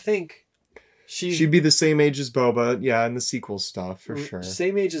you got to think she'd be the same age as Boba, yeah, in the sequel stuff for sure.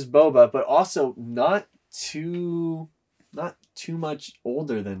 Same age as Boba, but also not too much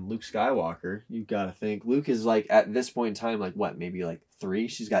older than Luke Skywalker. You got to think Luke is like at this point in time, like what, maybe like 3?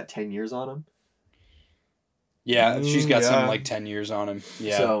 She's got 10 years on him. Yeah, she's got something like 10 years on him.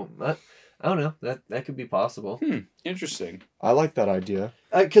 Yeah. So I don't know. That could be possible. Interesting. I like that idea.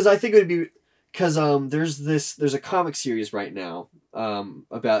 Because I think it would be because there's a comic series right now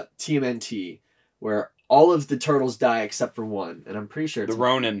about TMNT where all of the turtles die except for one, and I'm pretty sure it's the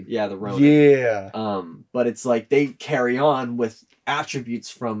Ronin. Yeah, the Ronin. Yeah. But it's like they carry on with attributes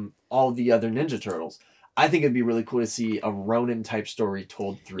from all the other Ninja Turtles. I think it'd be really cool to see a Ronin type story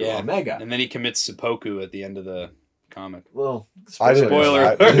told through Omega. And then he commits seppuku at the end of the comic. Well,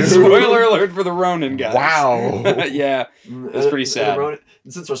 spoiler alert for the Ronin guys. Wow. Yeah, that's pretty sad.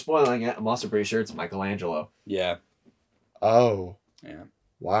 Since we're spoiling it, I'm also pretty sure it's Michelangelo. Yeah. Oh. Yeah.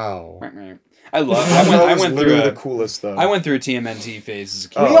 Wow. I went through the coolest though. I went through a TMNT phase as a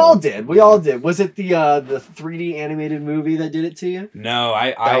kid. We all did. Was it the 3D animated movie that did it to you? No,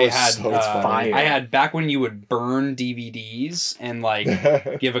 I had back when you would burn DVDs and like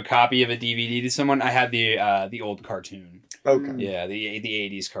give a copy of a DVD to someone. I had the old cartoon. Okay. Yeah, the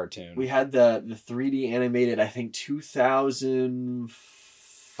 80s cartoon. We had the 3D animated. I think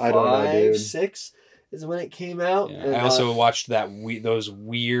 2005, I don't know, dude. 6 is when it came out. Yeah. And, I also watched those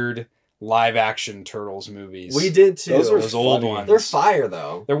weird live action Turtles movies. We did too. Those old ones. They're fire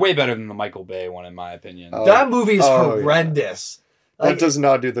though. They're way better than the Michael Bay one, in my opinion. That movie is horrendous. Yeah. That does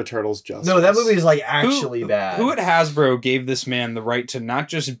not do the Turtles justice. No, that movie is like actually bad. Who at Hasbro gave this man the right to not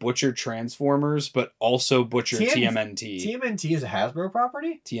just butcher Transformers, but also butcher TMNT? TMNT is a Hasbro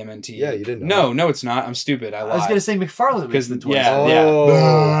property? TMNT. Yeah, you didn't know. No, it's not. I'm stupid. I lied. I was going to say McFarlane because the twins.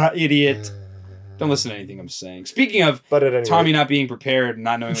 Yeah. Idiot. Don't listen to anything I'm saying. Speaking of Tommy not being prepared and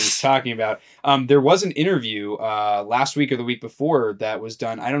not knowing what he's talking about, there was an interview last week or the week before that was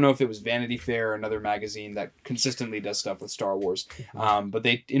done. I don't know if it was Vanity Fair or another magazine that consistently does stuff with Star Wars, but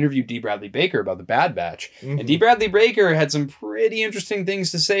they interviewed D. Bradley Baker about the Bad Batch. Mm-hmm. And D. Bradley Baker had some pretty interesting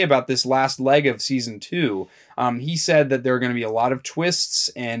things to say about this last leg of Season 2. He said that there are going to be a lot of twists,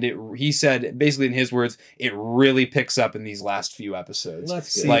 and he said, basically in his words, it really picks up in these last few episodes.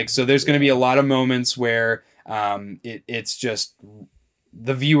 So there's going to be a lot of moments where it's just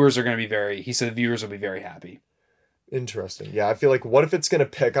the viewers are going to be he said the viewers will be very happy. Interesting. Yeah, I feel like what if it's going to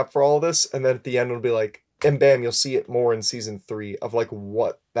pick up for all this, and then at the end it'll be like, and bam, you'll see it more in Season 3 of like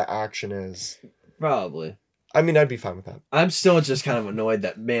what the action is. Probably. I mean, I'd be fine with that. I'm still just kind of annoyed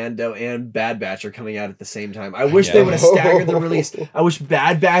that Mando and Bad Batch are coming out at the same time. I wish they would have staggered the release. I wish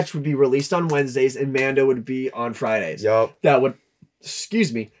Bad Batch would be released on Wednesdays and Mando would be on Fridays. Yep. That would,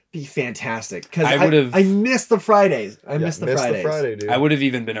 be fantastic. Because I miss the Fridays. I miss the Fridays. Dude. I would have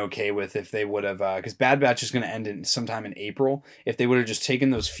even been okay with if they would have, because Bad Batch is going to end sometime in April. If they would have just taken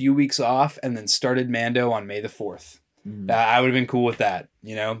those few weeks off and then started Mando on May the 4th. Mm-hmm. I would have been cool with that,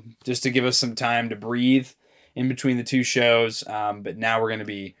 just to give us some time to breathe in between the two shows, but now we're going to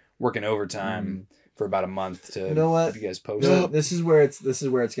be working overtime for about a month to You know what? keep you guys No, posted. this is where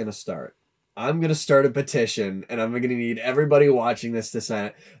it's gonna start. I'm gonna start a petition, and I'm gonna need everybody watching this to sign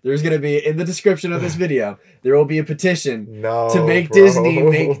it. There's gonna be in the description of this video. There will be a petition No, to make bro. Disney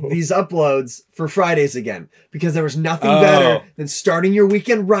make these uploads for Fridays again, because there was nothing Oh. better than starting your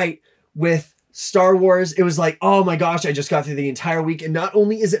weekend right with Star Wars. It was like, oh my gosh, I just got through the entire week, and not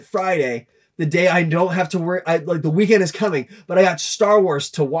only is it Friday, the day I don't have to work, like the weekend is coming, but I got Star Wars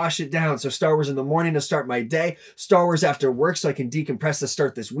to wash it down. So Star Wars in the morning to start my day, Star Wars after work so I can decompress to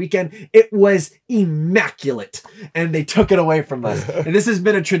start this weekend. It was immaculate, and they took it away from us. And this has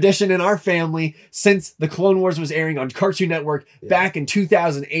been a tradition in our family since the Clone Wars was airing on Cartoon Network back in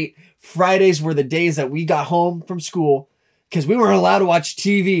 2008. Fridays were the days that we got home from school, because we weren't allowed to watch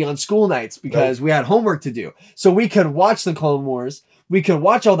TV on school nights because we had homework to do. So we could watch the Clone Wars. We could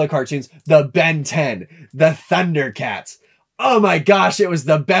watch all the cartoons, the Ben 10, the Thundercats. Oh my gosh, it was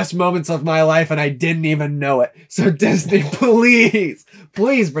the best moments of my life, and I didn't even know it. So Disney, please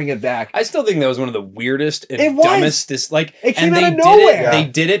bring it back. I still think that was one of the weirdest and It was. dumbest. It came and out they of did nowhere. it. They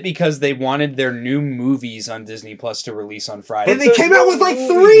did it because they wanted their new movies on Disney Plus to release on Friday. And they came out with like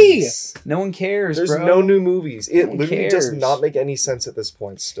 3. No one cares, There's bro. no new movies. It one literally does cares. not make any sense at this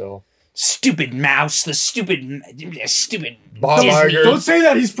point still. Stupid mouse, the stupid Bob Disney. Iger. Don't say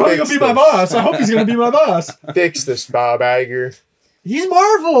that. He's probably Fix going to be my this. boss. I hope he's going to be my boss. Fix this, Bob Iger. He's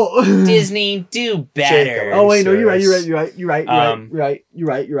Marvel. Disney, do better. Oh wait, no, you're right.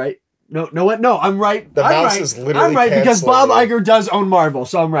 No, what? No, I'm right. The I'm mouse right. is literally I'm right because Bob canceling Iger does own Marvel,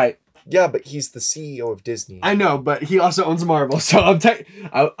 so I'm right. Yeah, but he's the CEO of Disney. I know, but he also owns Marvel, so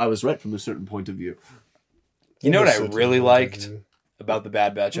I was right from a certain point of view. You know what I Listen to really you. liked about the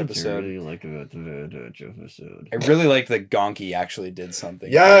Bad Batch episode? like about the Bad Batch episode? I really liked that Gonki actually did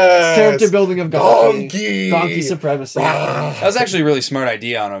something. Yes! Character building of Donkey! Donkey supremacy. That was actually a really smart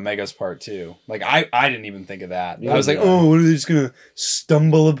idea on Omega's part too. Like I didn't even think of that. Yeah, I was like, yeah. oh, what are they just gonna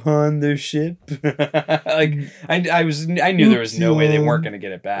stumble upon their ship? Like I knew there was no way they weren't gonna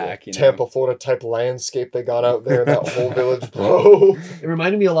get it back. You know? Tampa, Florida type landscape they got out there, that whole village, bro. It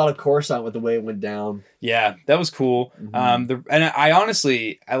reminded me a lot of Coruscant with the way it went down. Yeah, that was cool. Mhm. And I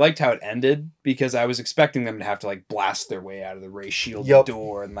honestly I liked how it ended because I was expecting them to have to like blast their way out of the ray shield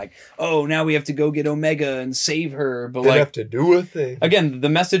door and like, oh, now we have to go get Omega and save her. But They like have to do a thing. again, the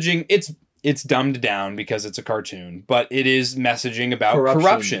messaging it's dumbed down because it's a cartoon, but it is messaging about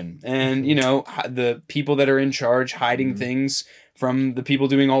corruption and you know the people that are in charge hiding things from the people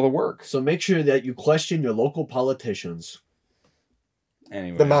doing all the work. So make sure that you question your local politicians.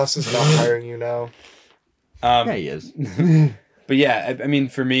 Anyway, The mouse is not hiring you now. he is. But yeah, I mean,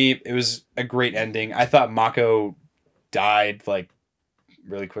 for me, it was a great ending. I thought Mako died like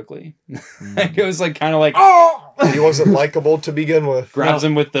really quickly. Like, it was like kind of like He wasn't likable to begin with. grabs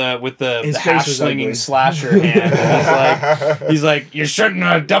him with the His face hash was slinging ugly. slasher hand. And he's like, you shouldn't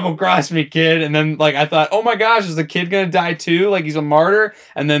have double crossed me, kid. And then like I thought, oh my gosh, is the kid gonna die too? Like he's a martyr.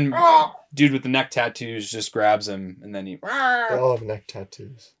 And then dude with the neck tattoos just grabs him, and then he. They all have neck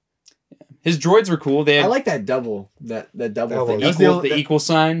tattoos. His droids were cool. They I had like that double thing. was the equal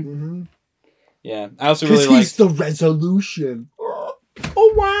sign. Mm-hmm. Yeah, I also Because really he's liked. the resolution.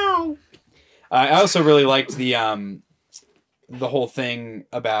 Oh, wow. I also really liked the whole thing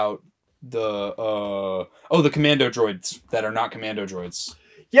about the commando droids that are not commando droids.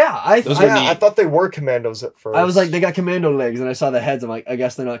 Yeah, Those were neat. I thought they were commandos at first. I was like, they got commando legs, and I saw the heads. I'm like, I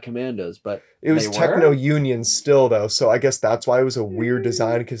guess they're not commandos, but It was they were? Techno Union still, though, so I guess that's why it was a weird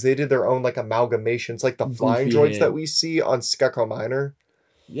design, because they did their own, like, amalgamations, like the flying Goofy droids head. that we see on Skeko Minor.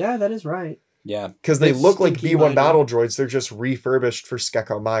 Yeah, that is right. Yeah, Because they It's look like stinky B1 minor. battle droids, they're just refurbished for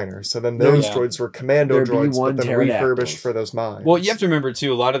Skeko Minor. So then They're- those Yeah. droids were commando They're droids, B1 but then pterodactyls. refurbished for those mines. well, you have to remember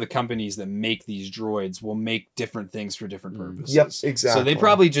too. A lot of the companies that make these droids will make different things for different purposes. Yep, exactly. So they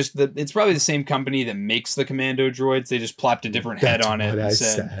probably just it's probably the same company that makes the commando droids. They just plopped a different head That's on it what and I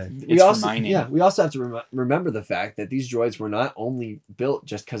said said. it's for mining. We also have to remember the fact that these droids were not only built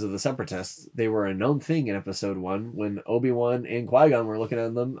just because of the separatists. They were a known thing in Episode 1 when Obi-Wan and Qui-Gon were looking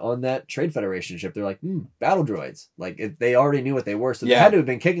at them on that Trade Federation ship. They're like, battle droids. Like, they already knew what they were, so they Yeah. had to have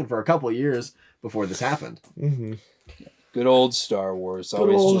been kicking for a couple of years before this happened. Mm-hmm. Good old Star Wars. Good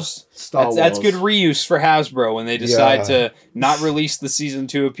Always old just Star that's Wars. good reuse for Hasbro when they decide Yeah. to not release the season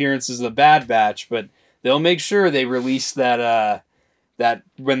 2 appearances of the Bad Batch, but they'll make sure they release that that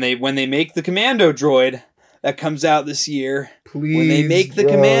when they make the commando droid, that comes out this year. Please, when they make the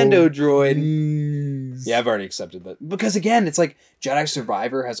bro, Commando droid. Please. Yeah, I've already accepted that. Because again, it's like Jedi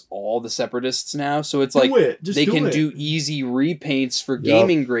Survivor has all the Separatists now, so it's like they can do easy repaints for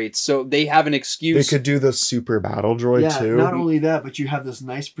gaming greats, so they have an excuse. They could do the Super Battle Droid too. Not only that, but you have this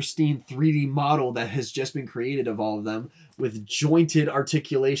nice pristine 3D model that has just been created of all of them with jointed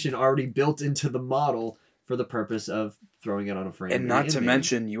articulation already built into the model for the purpose of throwing it on a frame. And not to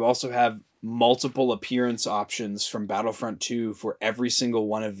mention, you also have multiple appearance options from Battlefront 2 for every single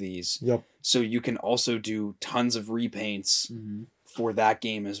one of these. Yep. So you can also do tons of repaints for that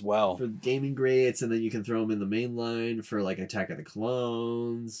game as well. For gaming grades, and then you can throw them in the main line for like Attack of the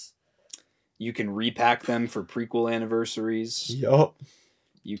Clones. You can repack them for prequel anniversaries. Yup.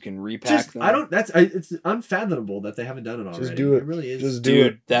 You can repack them. It's unfathomable that they haven't done it already. Just do it. It really is. Just do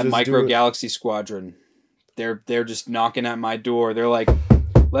it. That Just Micro do it. Galaxy Squadron. They're just knocking at my door. They're like,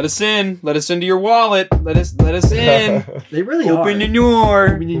 let us in. Let us into your wallet. Let us in. They really Open are. the door.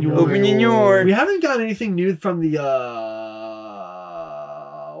 Open the door. Open the door. We haven't got anything new from the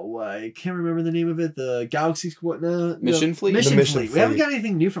I can't remember the name of it. The Galaxy Squad. Mission Fleet? Mission The Mission Fleet. We haven't Fleet. got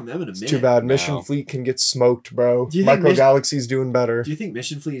anything new from them in a minute. It's too bad. Mission No. Fleet can get smoked, bro. Do you think Micro Galaxy's doing better. Do you think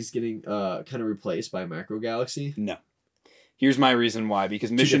Mission Fleet is getting kind of replaced by Macro Galaxy? No. Here's my reason why.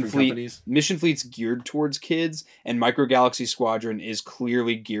 Because Two Mission different Fleet, companies. Mission Fleet's geared towards kids, and Micro Galaxy Squadron is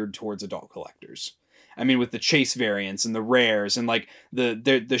clearly geared towards adult collectors. I mean, with the chase variants and the rares and like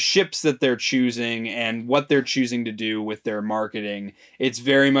the ships that they're choosing and what they're choosing to do with their marketing, it's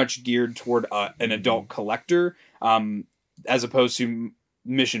very much geared toward an adult collector, as opposed to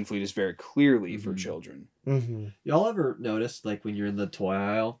Mission Fleet is very clearly for children. Mm-hmm. Y'all ever notice, like, when you're in the toy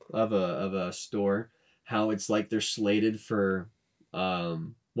aisle of a store, how it's like they're slated for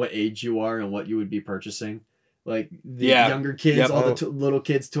what age you are and what you would be purchasing? Like, the younger kids, all the little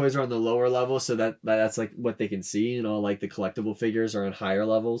kids' toys are on the lower level, so that's like what they can see, and all like the collectible figures are on higher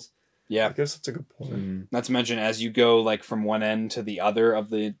levels. Yeah. I guess that's a good point. Not to mention, as you go like from one end to the other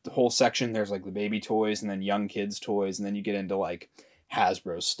of the whole section, there's like the baby toys and then young kids' toys, and then you get into like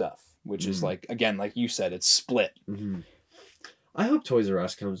Hasbro stuff, which is like, again, like you said, it's split. I hope Toys R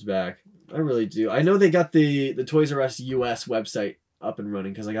Us comes back. I really do. I know they got the Toys R Us US website up and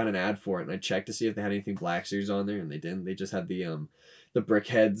running because I got an ad for it, and I checked to see if they had anything Black Series on there, and they didn't. They just had the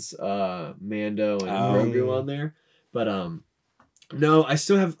Brickheads, Mando and Grogu on there. But no, I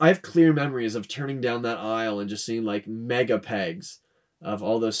have clear memories of turning down that aisle and just seeing like mega pegs of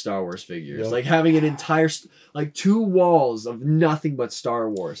all those Star Wars figures. Yep. Like having an entire like 2 walls of nothing but Star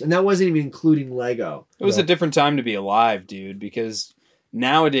Wars, and that wasn't even including Lego. It was a different time to be alive, dude, because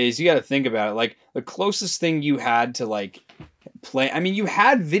nowadays you got to think about it. Like the closest thing you had to like play, I mean, you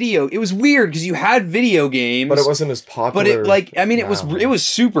had video. It was weird because you had video games, But it wasn't as popular. But it like, I mean, now. it was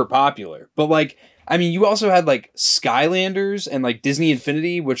super popular. But like, I mean, you also had like Skylanders and like Disney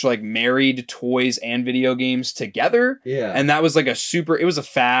Infinity, which like married toys and video games together. Yeah. And that was like it was a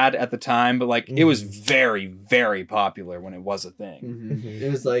fad at the time, but like it was very, very popular when it was a thing.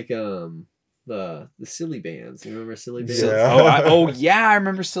 It was like the silly bands. You remember silly bands? Yeah. I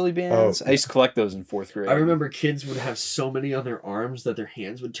remember Silly Bands. I used to collect those in 4th grade. I remember kids would have so many on their arms that their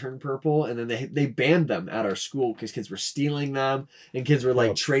hands would turn purple, and then they banned them at our school because kids were stealing them, and kids were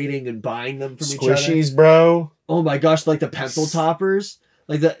like trading and buying them from each other. Squishies, bro. Oh my gosh, like the pencil toppers.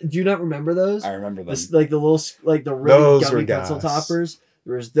 Like do you not remember those? I remember them. Like the little, like the really Those gummy were pencil gas. toppers.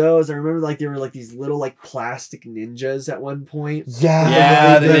 There was those. I remember like they were like these little like plastic ninjas at one point.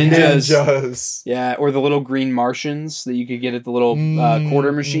 Yeah, the ninjas. ninjas. Yeah, or the little green Martians that you could get at the little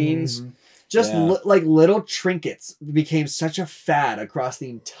quarter machines. Just Yeah. like little trinkets became such a fad across the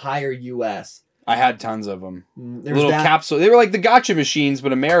entire U.S. I had tons of them. There was Little that. capsule. They were like the gotcha machines,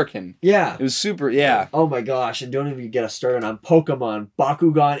 but American. Yeah. It was super. Yeah. Oh my gosh! And don't even get us started on Pokemon,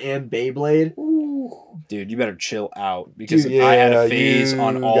 Bakugan, and Beyblade. Dude, you better chill out because Dude, I had yeah, a phase you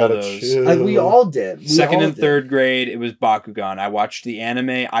on all gotta those. chill. Like we all did. We Second all and did. 3rd grade, it was Bakugan. I watched the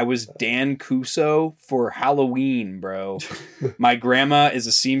anime. I was Dan Kuso for Halloween, bro. My grandma is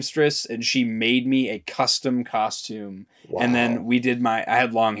a seamstress, and she made me a custom costume. And then we did I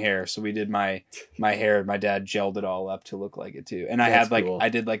had long hair, so we did my hair. My dad gelled it all up to look like it too. And I That's had like, cool. I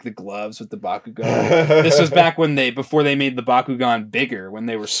did like the gloves with the Bakugan. This was back before they made the Bakugan bigger, when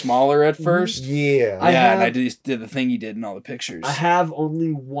they were smaller at first. Yeah. I and I did the thing you did in all the pictures. I have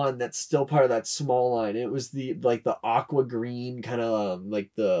only one that's still part of that small line. It was the aqua green kind of like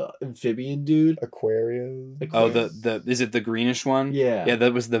the amphibian dude. Aquarius. Oh, the is it the greenish one? Yeah.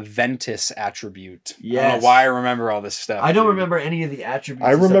 That was the Ventus attribute. Yes. I don't know why I remember all this stuff. I don't remember any of the attributes.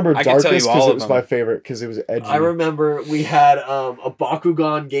 I remember I can tell Darkest you all because of it was them. my favorite because it was edgy. I remember we had a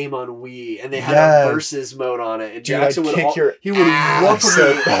Bakugan game on Wii, and they had a versus mode on it. And Dude, Jackson I'd would kick your he would whoop ass me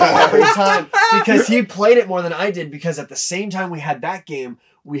at that. every time because he played it more than I did. Because at the same time we had that game,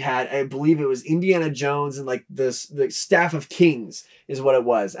 we had, I believe it was Indiana Jones and like the Staff of Kings is what it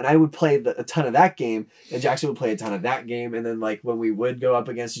was, and I would play a ton of that game, and Jackson would play a ton of that game, and then like when we would go up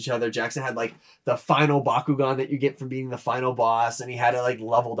against each other, Jackson had like the final Bakugan that you get from being the final boss, and he had it like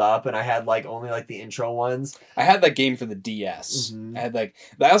leveled up, and I had like only like the intro ones. I had that game for the DS.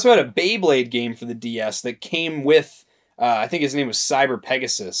 Mm-hmm. I also had a Beyblade game for the DS that came with. I think his name was Cyber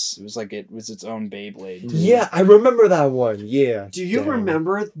Pegasus. It was its own Beyblade. Yeah, I remember that one. Yeah. Do you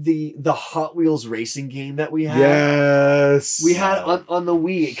remember the Hot Wheels racing game that we had? Yes. We had on the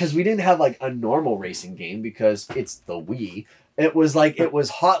Wii, because we didn't have like a normal racing game because it's the Wii. It was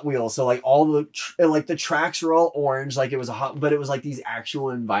Hot Wheels, so like all the tracks were all orange, like it was but it was like these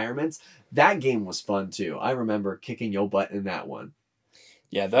actual environments. That game was fun too. I remember kicking your butt in that one.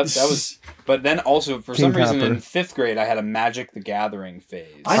 Yeah, that was. But then also, for some reason, in 5th grade, I had a Magic the Gathering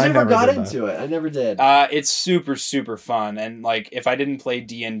phase. I never got into it. I never did. It's super, super fun, and like if I didn't play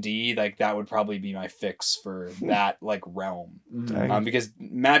D&D, like that would probably be my fix for that like realm, because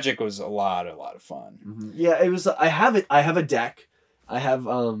Magic was a lot of fun. Mm-hmm. Yeah, it was. I have it. I have a deck. I have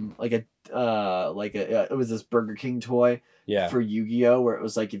it was this Burger King toy. Yeah. For Yu-Gi-Oh, where it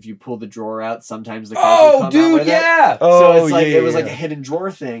was like if you pull the drawer out, sometimes the cards would come out with yeah. it. So it's like it was like a hidden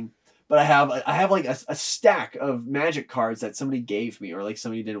drawer thing. But I have like a stack of Magic cards that somebody gave me or like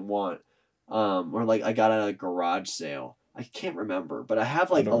somebody didn't want, or like I got at a garage sale. I can't remember, but I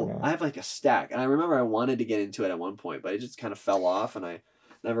have like a stack, and I remember I wanted to get into it at one point, but it just kind of fell off, and I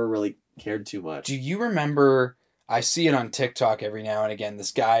never really cared too much. Do you remember? I see it on TikTok every now and again.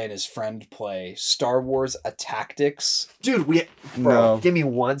 This guy and his friend play Star Wars Tactics. Dude, give me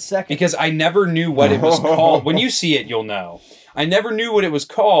 1 second. Because I never knew what it was called. When you see it, you'll know. I never knew what it was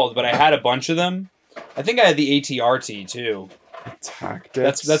called, but I had a bunch of them. I think I had the ATRT too.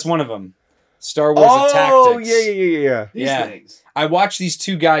 Tactics? That's one of them. Star Wars Tactics. Oh, yeah. These things. I watched these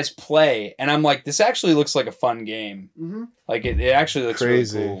two guys play, and I'm like, this actually looks like a fun game. Mm-hmm. Like, it actually looks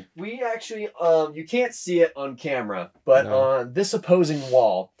crazy. Really cool. We actually, you can't see it on camera, but on this opposing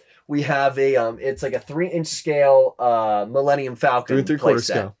wall, we have it's like a 3-inch scale Millennium Falcon 3 play3/4 set.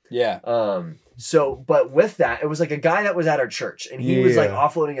 scale. Yeah. So, but with that, it was like a guy that was at our church, and he was like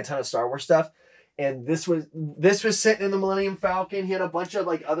offloading a ton of Star Wars stuff. And this was sitting in the Millennium Falcon. He had a bunch of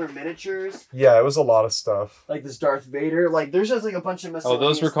like other miniatures. Yeah, it was a lot of stuff. Like this Darth Vader. Like there's just like a bunch of miscellaneous. Oh,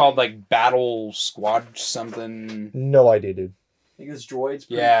 those were called like Battle Squad something. No idea, dude. I think this droid's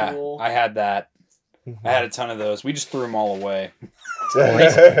pretty cool. I had that. I had a ton of those. We just threw them all away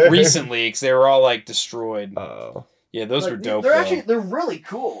Recently. recently because they were all like destroyed. Oh. Yeah, those were dope. They're really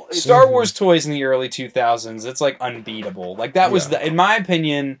cool. Star Wars toys in the early 2000s, it's like unbeatable. Like that was in my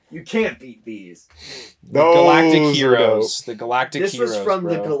opinion, you can't beat these. Galactic Heroes. The Galactic Heroes. This was from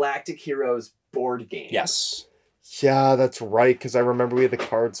the Galactic Heroes board game. Yes. Yeah, that's right. Because I remember we had the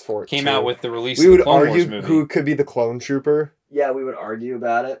cards for it. Came out with the release. We of would the Clone argue Wars movie. who could be the clone trooper. Yeah, we would argue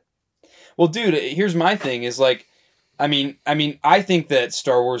about it. Well, dude, here's my thing: is like, I mean, I think that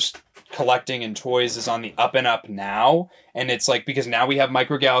Star Wars collecting and toys is on the up and up now, and it's like because now we have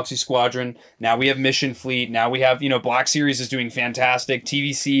Micro Galaxy Squadron, now we have Mission Fleet, now we have Black Series is doing fantastic,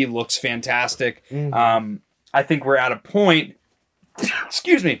 TVC looks fantastic. I think we're at a point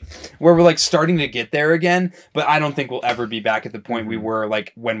excuse me, where we're like starting to get there again, but I don't think we'll ever be back at the point we were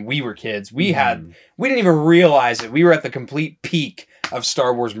like when we were kids. We didn't even realize it. We were at the complete peak of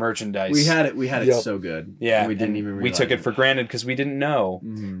Star Wars merchandise. We had it so good. Yeah. We didn't even realize we took it for granted because we didn't know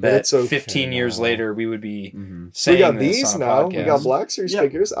that It's okay 15 years later we would be saying We got this these on a now. podcast. We got Black Series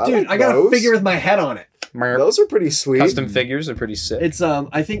figures. Dude, I got a figure with my head on it. Those are pretty sweet. Custom figures are pretty sick. It's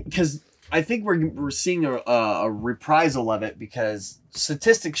I think we're seeing a reprisal of it because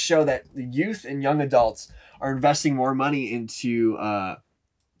statistics show that the youth and young adults are investing more money into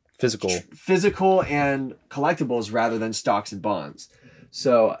physical and collectibles rather than stocks and bonds.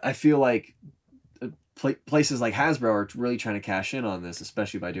 So I feel like places like Hasbro are really trying to cash in on this,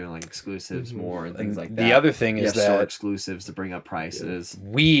 especially by doing like exclusives more and things like that. The other thing is that store exclusives to bring up prices.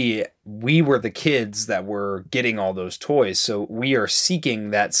 We were the kids that were getting all those toys, so we are seeking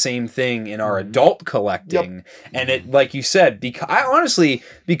that same thing in our adult collecting. And it, like you said,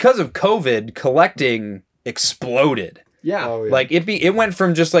 because of COVID, collecting exploded. Yeah. Oh, yeah. Like it went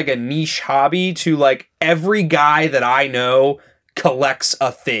from just like a niche hobby to like every guy that I know collects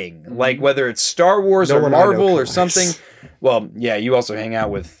a thing, like whether it's Star Wars or Marvel or something. Well, yeah, you also hang out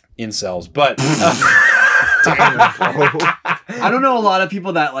with incels, but I don't know a lot of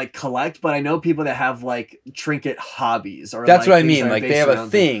people that like collect, but I know people that have like trinket hobbies, or that's like, what I mean. Like they have a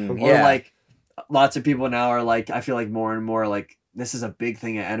thing, or like lots of people now are like, I feel like more and more like this is a big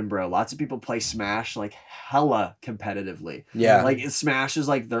thing at Edinburgh. Lots of people play Smash like hella competitively. Yeah. Like Smash is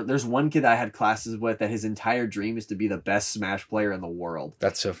like, there's one kid that I had classes with that his entire dream is to be the best Smash player in the world.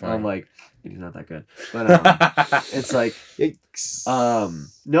 That's so funny. And I'm like, he's not that good. But it's like, Yikes.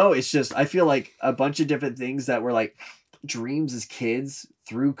 no, it's just, I feel like a bunch of different things that were like dreams as kids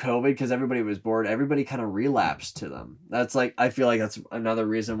through COVID, because everybody was bored, everybody kind of relapsed to them. That's like, I feel like that's another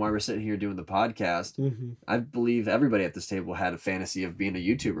reason why we're sitting here doing the podcast. I believe everybody at this table had a fantasy of being a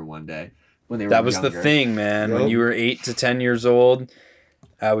YouTuber one day when they were that was younger. the thing, man. When you were 8 to 10 years old,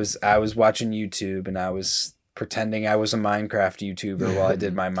 I was watching YouTube and I was pretending I was a Minecraft YouTuber while I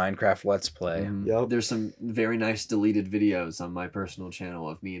did my Minecraft Let's Play. There's some very nice deleted videos on my personal channel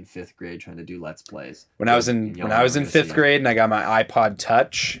of me in 5th grade trying to do Let's Plays. When I was in 5th grade and I got my iPod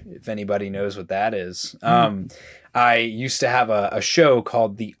Touch, if anybody knows what that is, I used to have a show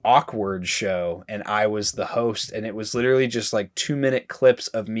called The Awkward Show, and I was the host, and it was literally just like 2-minute clips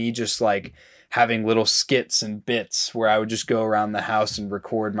of me just like having little skits and bits where I would just go around the house and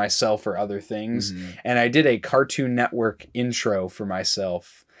record myself or other things. And I did a Cartoon Network intro for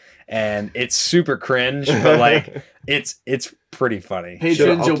myself, and it's super cringe, but like it's pretty funny.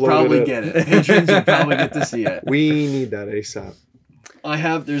 Patrons, you'll probably get it. Patrons, you'll probably get to see it. We need that ASAP.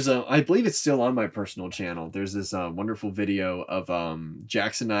 I believe it's still on my personal channel. There's this wonderful video of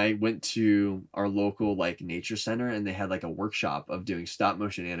Jax and I went to our local like nature center, and they had like a workshop of doing stop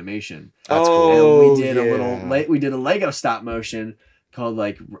motion animation. That's cool. And we did we did a Lego stop motion called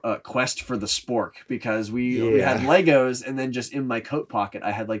like Quest for the Spork, because we had Legos, and then just in my coat pocket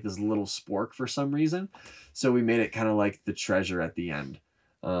I had like this little spork for some reason. So we made it kind of like the treasure at the end.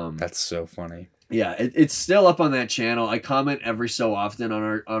 That's so funny. Yeah, it's still up on that channel. I comment every so often on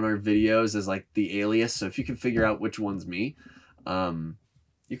our videos as like the alias. So if you can figure out which one's me,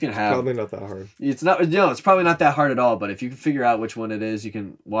 you can have. Probably not that hard. It's probably not that hard at all. But if you can figure out which one it is, you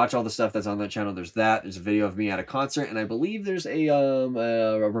can watch all the stuff that's on that channel. There's a video of me at a concert, and I believe there's a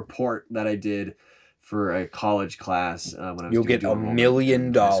report that I did for a college class when I was. You'll get $1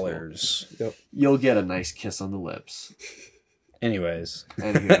 million. Yep. You'll get a nice kiss on the lips. Anyways,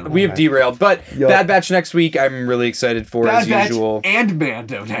 Anywho. we have derailed, but Bad Batch next week, I'm really excited for Bad as Batch usual. And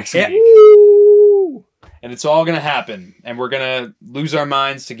Mando next week. And it's all going to happen, and we're going to lose our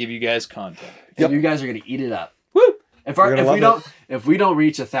minds to give you guys content. And you guys are going to eat it up. Woo! If we don't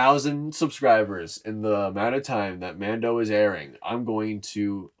reach 1,000 subscribers in the amount of time that Mando is airing, I'm going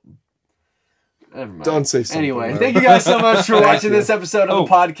to. Never mind. Don't say something. Anyway, thank you guys so much for watching this episode of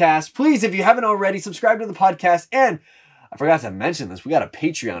the podcast. Please, if you haven't already, subscribe to the podcast. And I forgot to mention this. We got a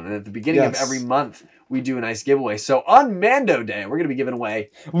Patreon, and at the beginning of every month, we do a nice giveaway. So on Mando Day, we're going to be giving away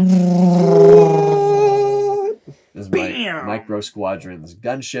this is my Micro Squadron's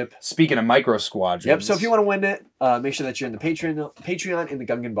gunship. Speaking of Micro Squadrons. Yep. So if you want to win it, make sure that you're in the Patreon in the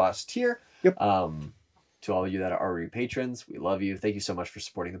Gungan Boss tier. Yep. To all of you that are already patrons, we love you. Thank you so much for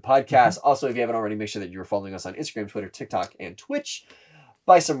supporting the podcast. Also, if you haven't already, make sure that you're following us on Instagram, Twitter, TikTok, and Twitch.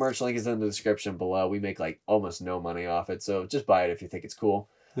 Buy some merch. Link is in the description below. We make like almost no money off it, so just buy it if you think it's cool.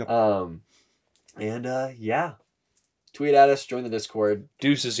 Yep. Yeah. Tweet at us. Join the Discord.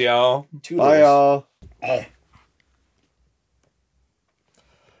 Deuces, y'all. Bye, y'all.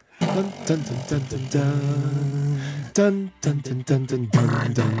 Dun dun dun dun dun dun dun dun dun dun dun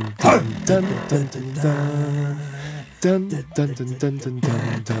dun dun dun dun dun. Dun dun dun dun dun dun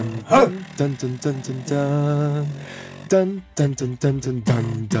dun dun dun dun dun dun dun. Dun dun dun dun dun dun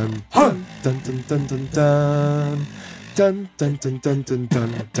dun dun dun dun dun dun. Dun dun dun dun dun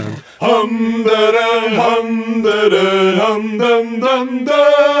dun dun. Hum da da hum da da hum dum dum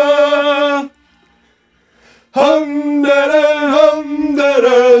da. Hum da da hum da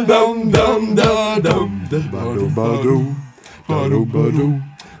da dum dum da dum. Bado bado bado bado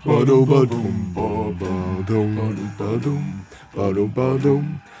bado bado bado bado bado bado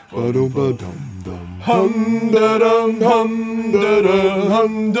Hum da dum hum da dum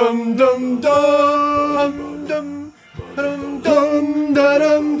hum dum dum dum hum dum da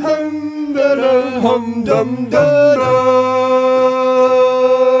dum hum da dum hum dum da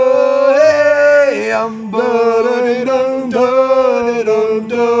hey hum da dum da dum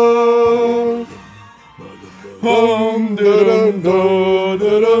dum hum da dum da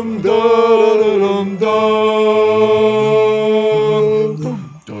dum da dum dum dum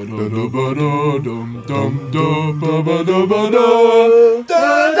dum dum dum dum dum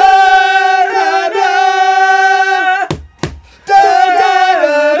dum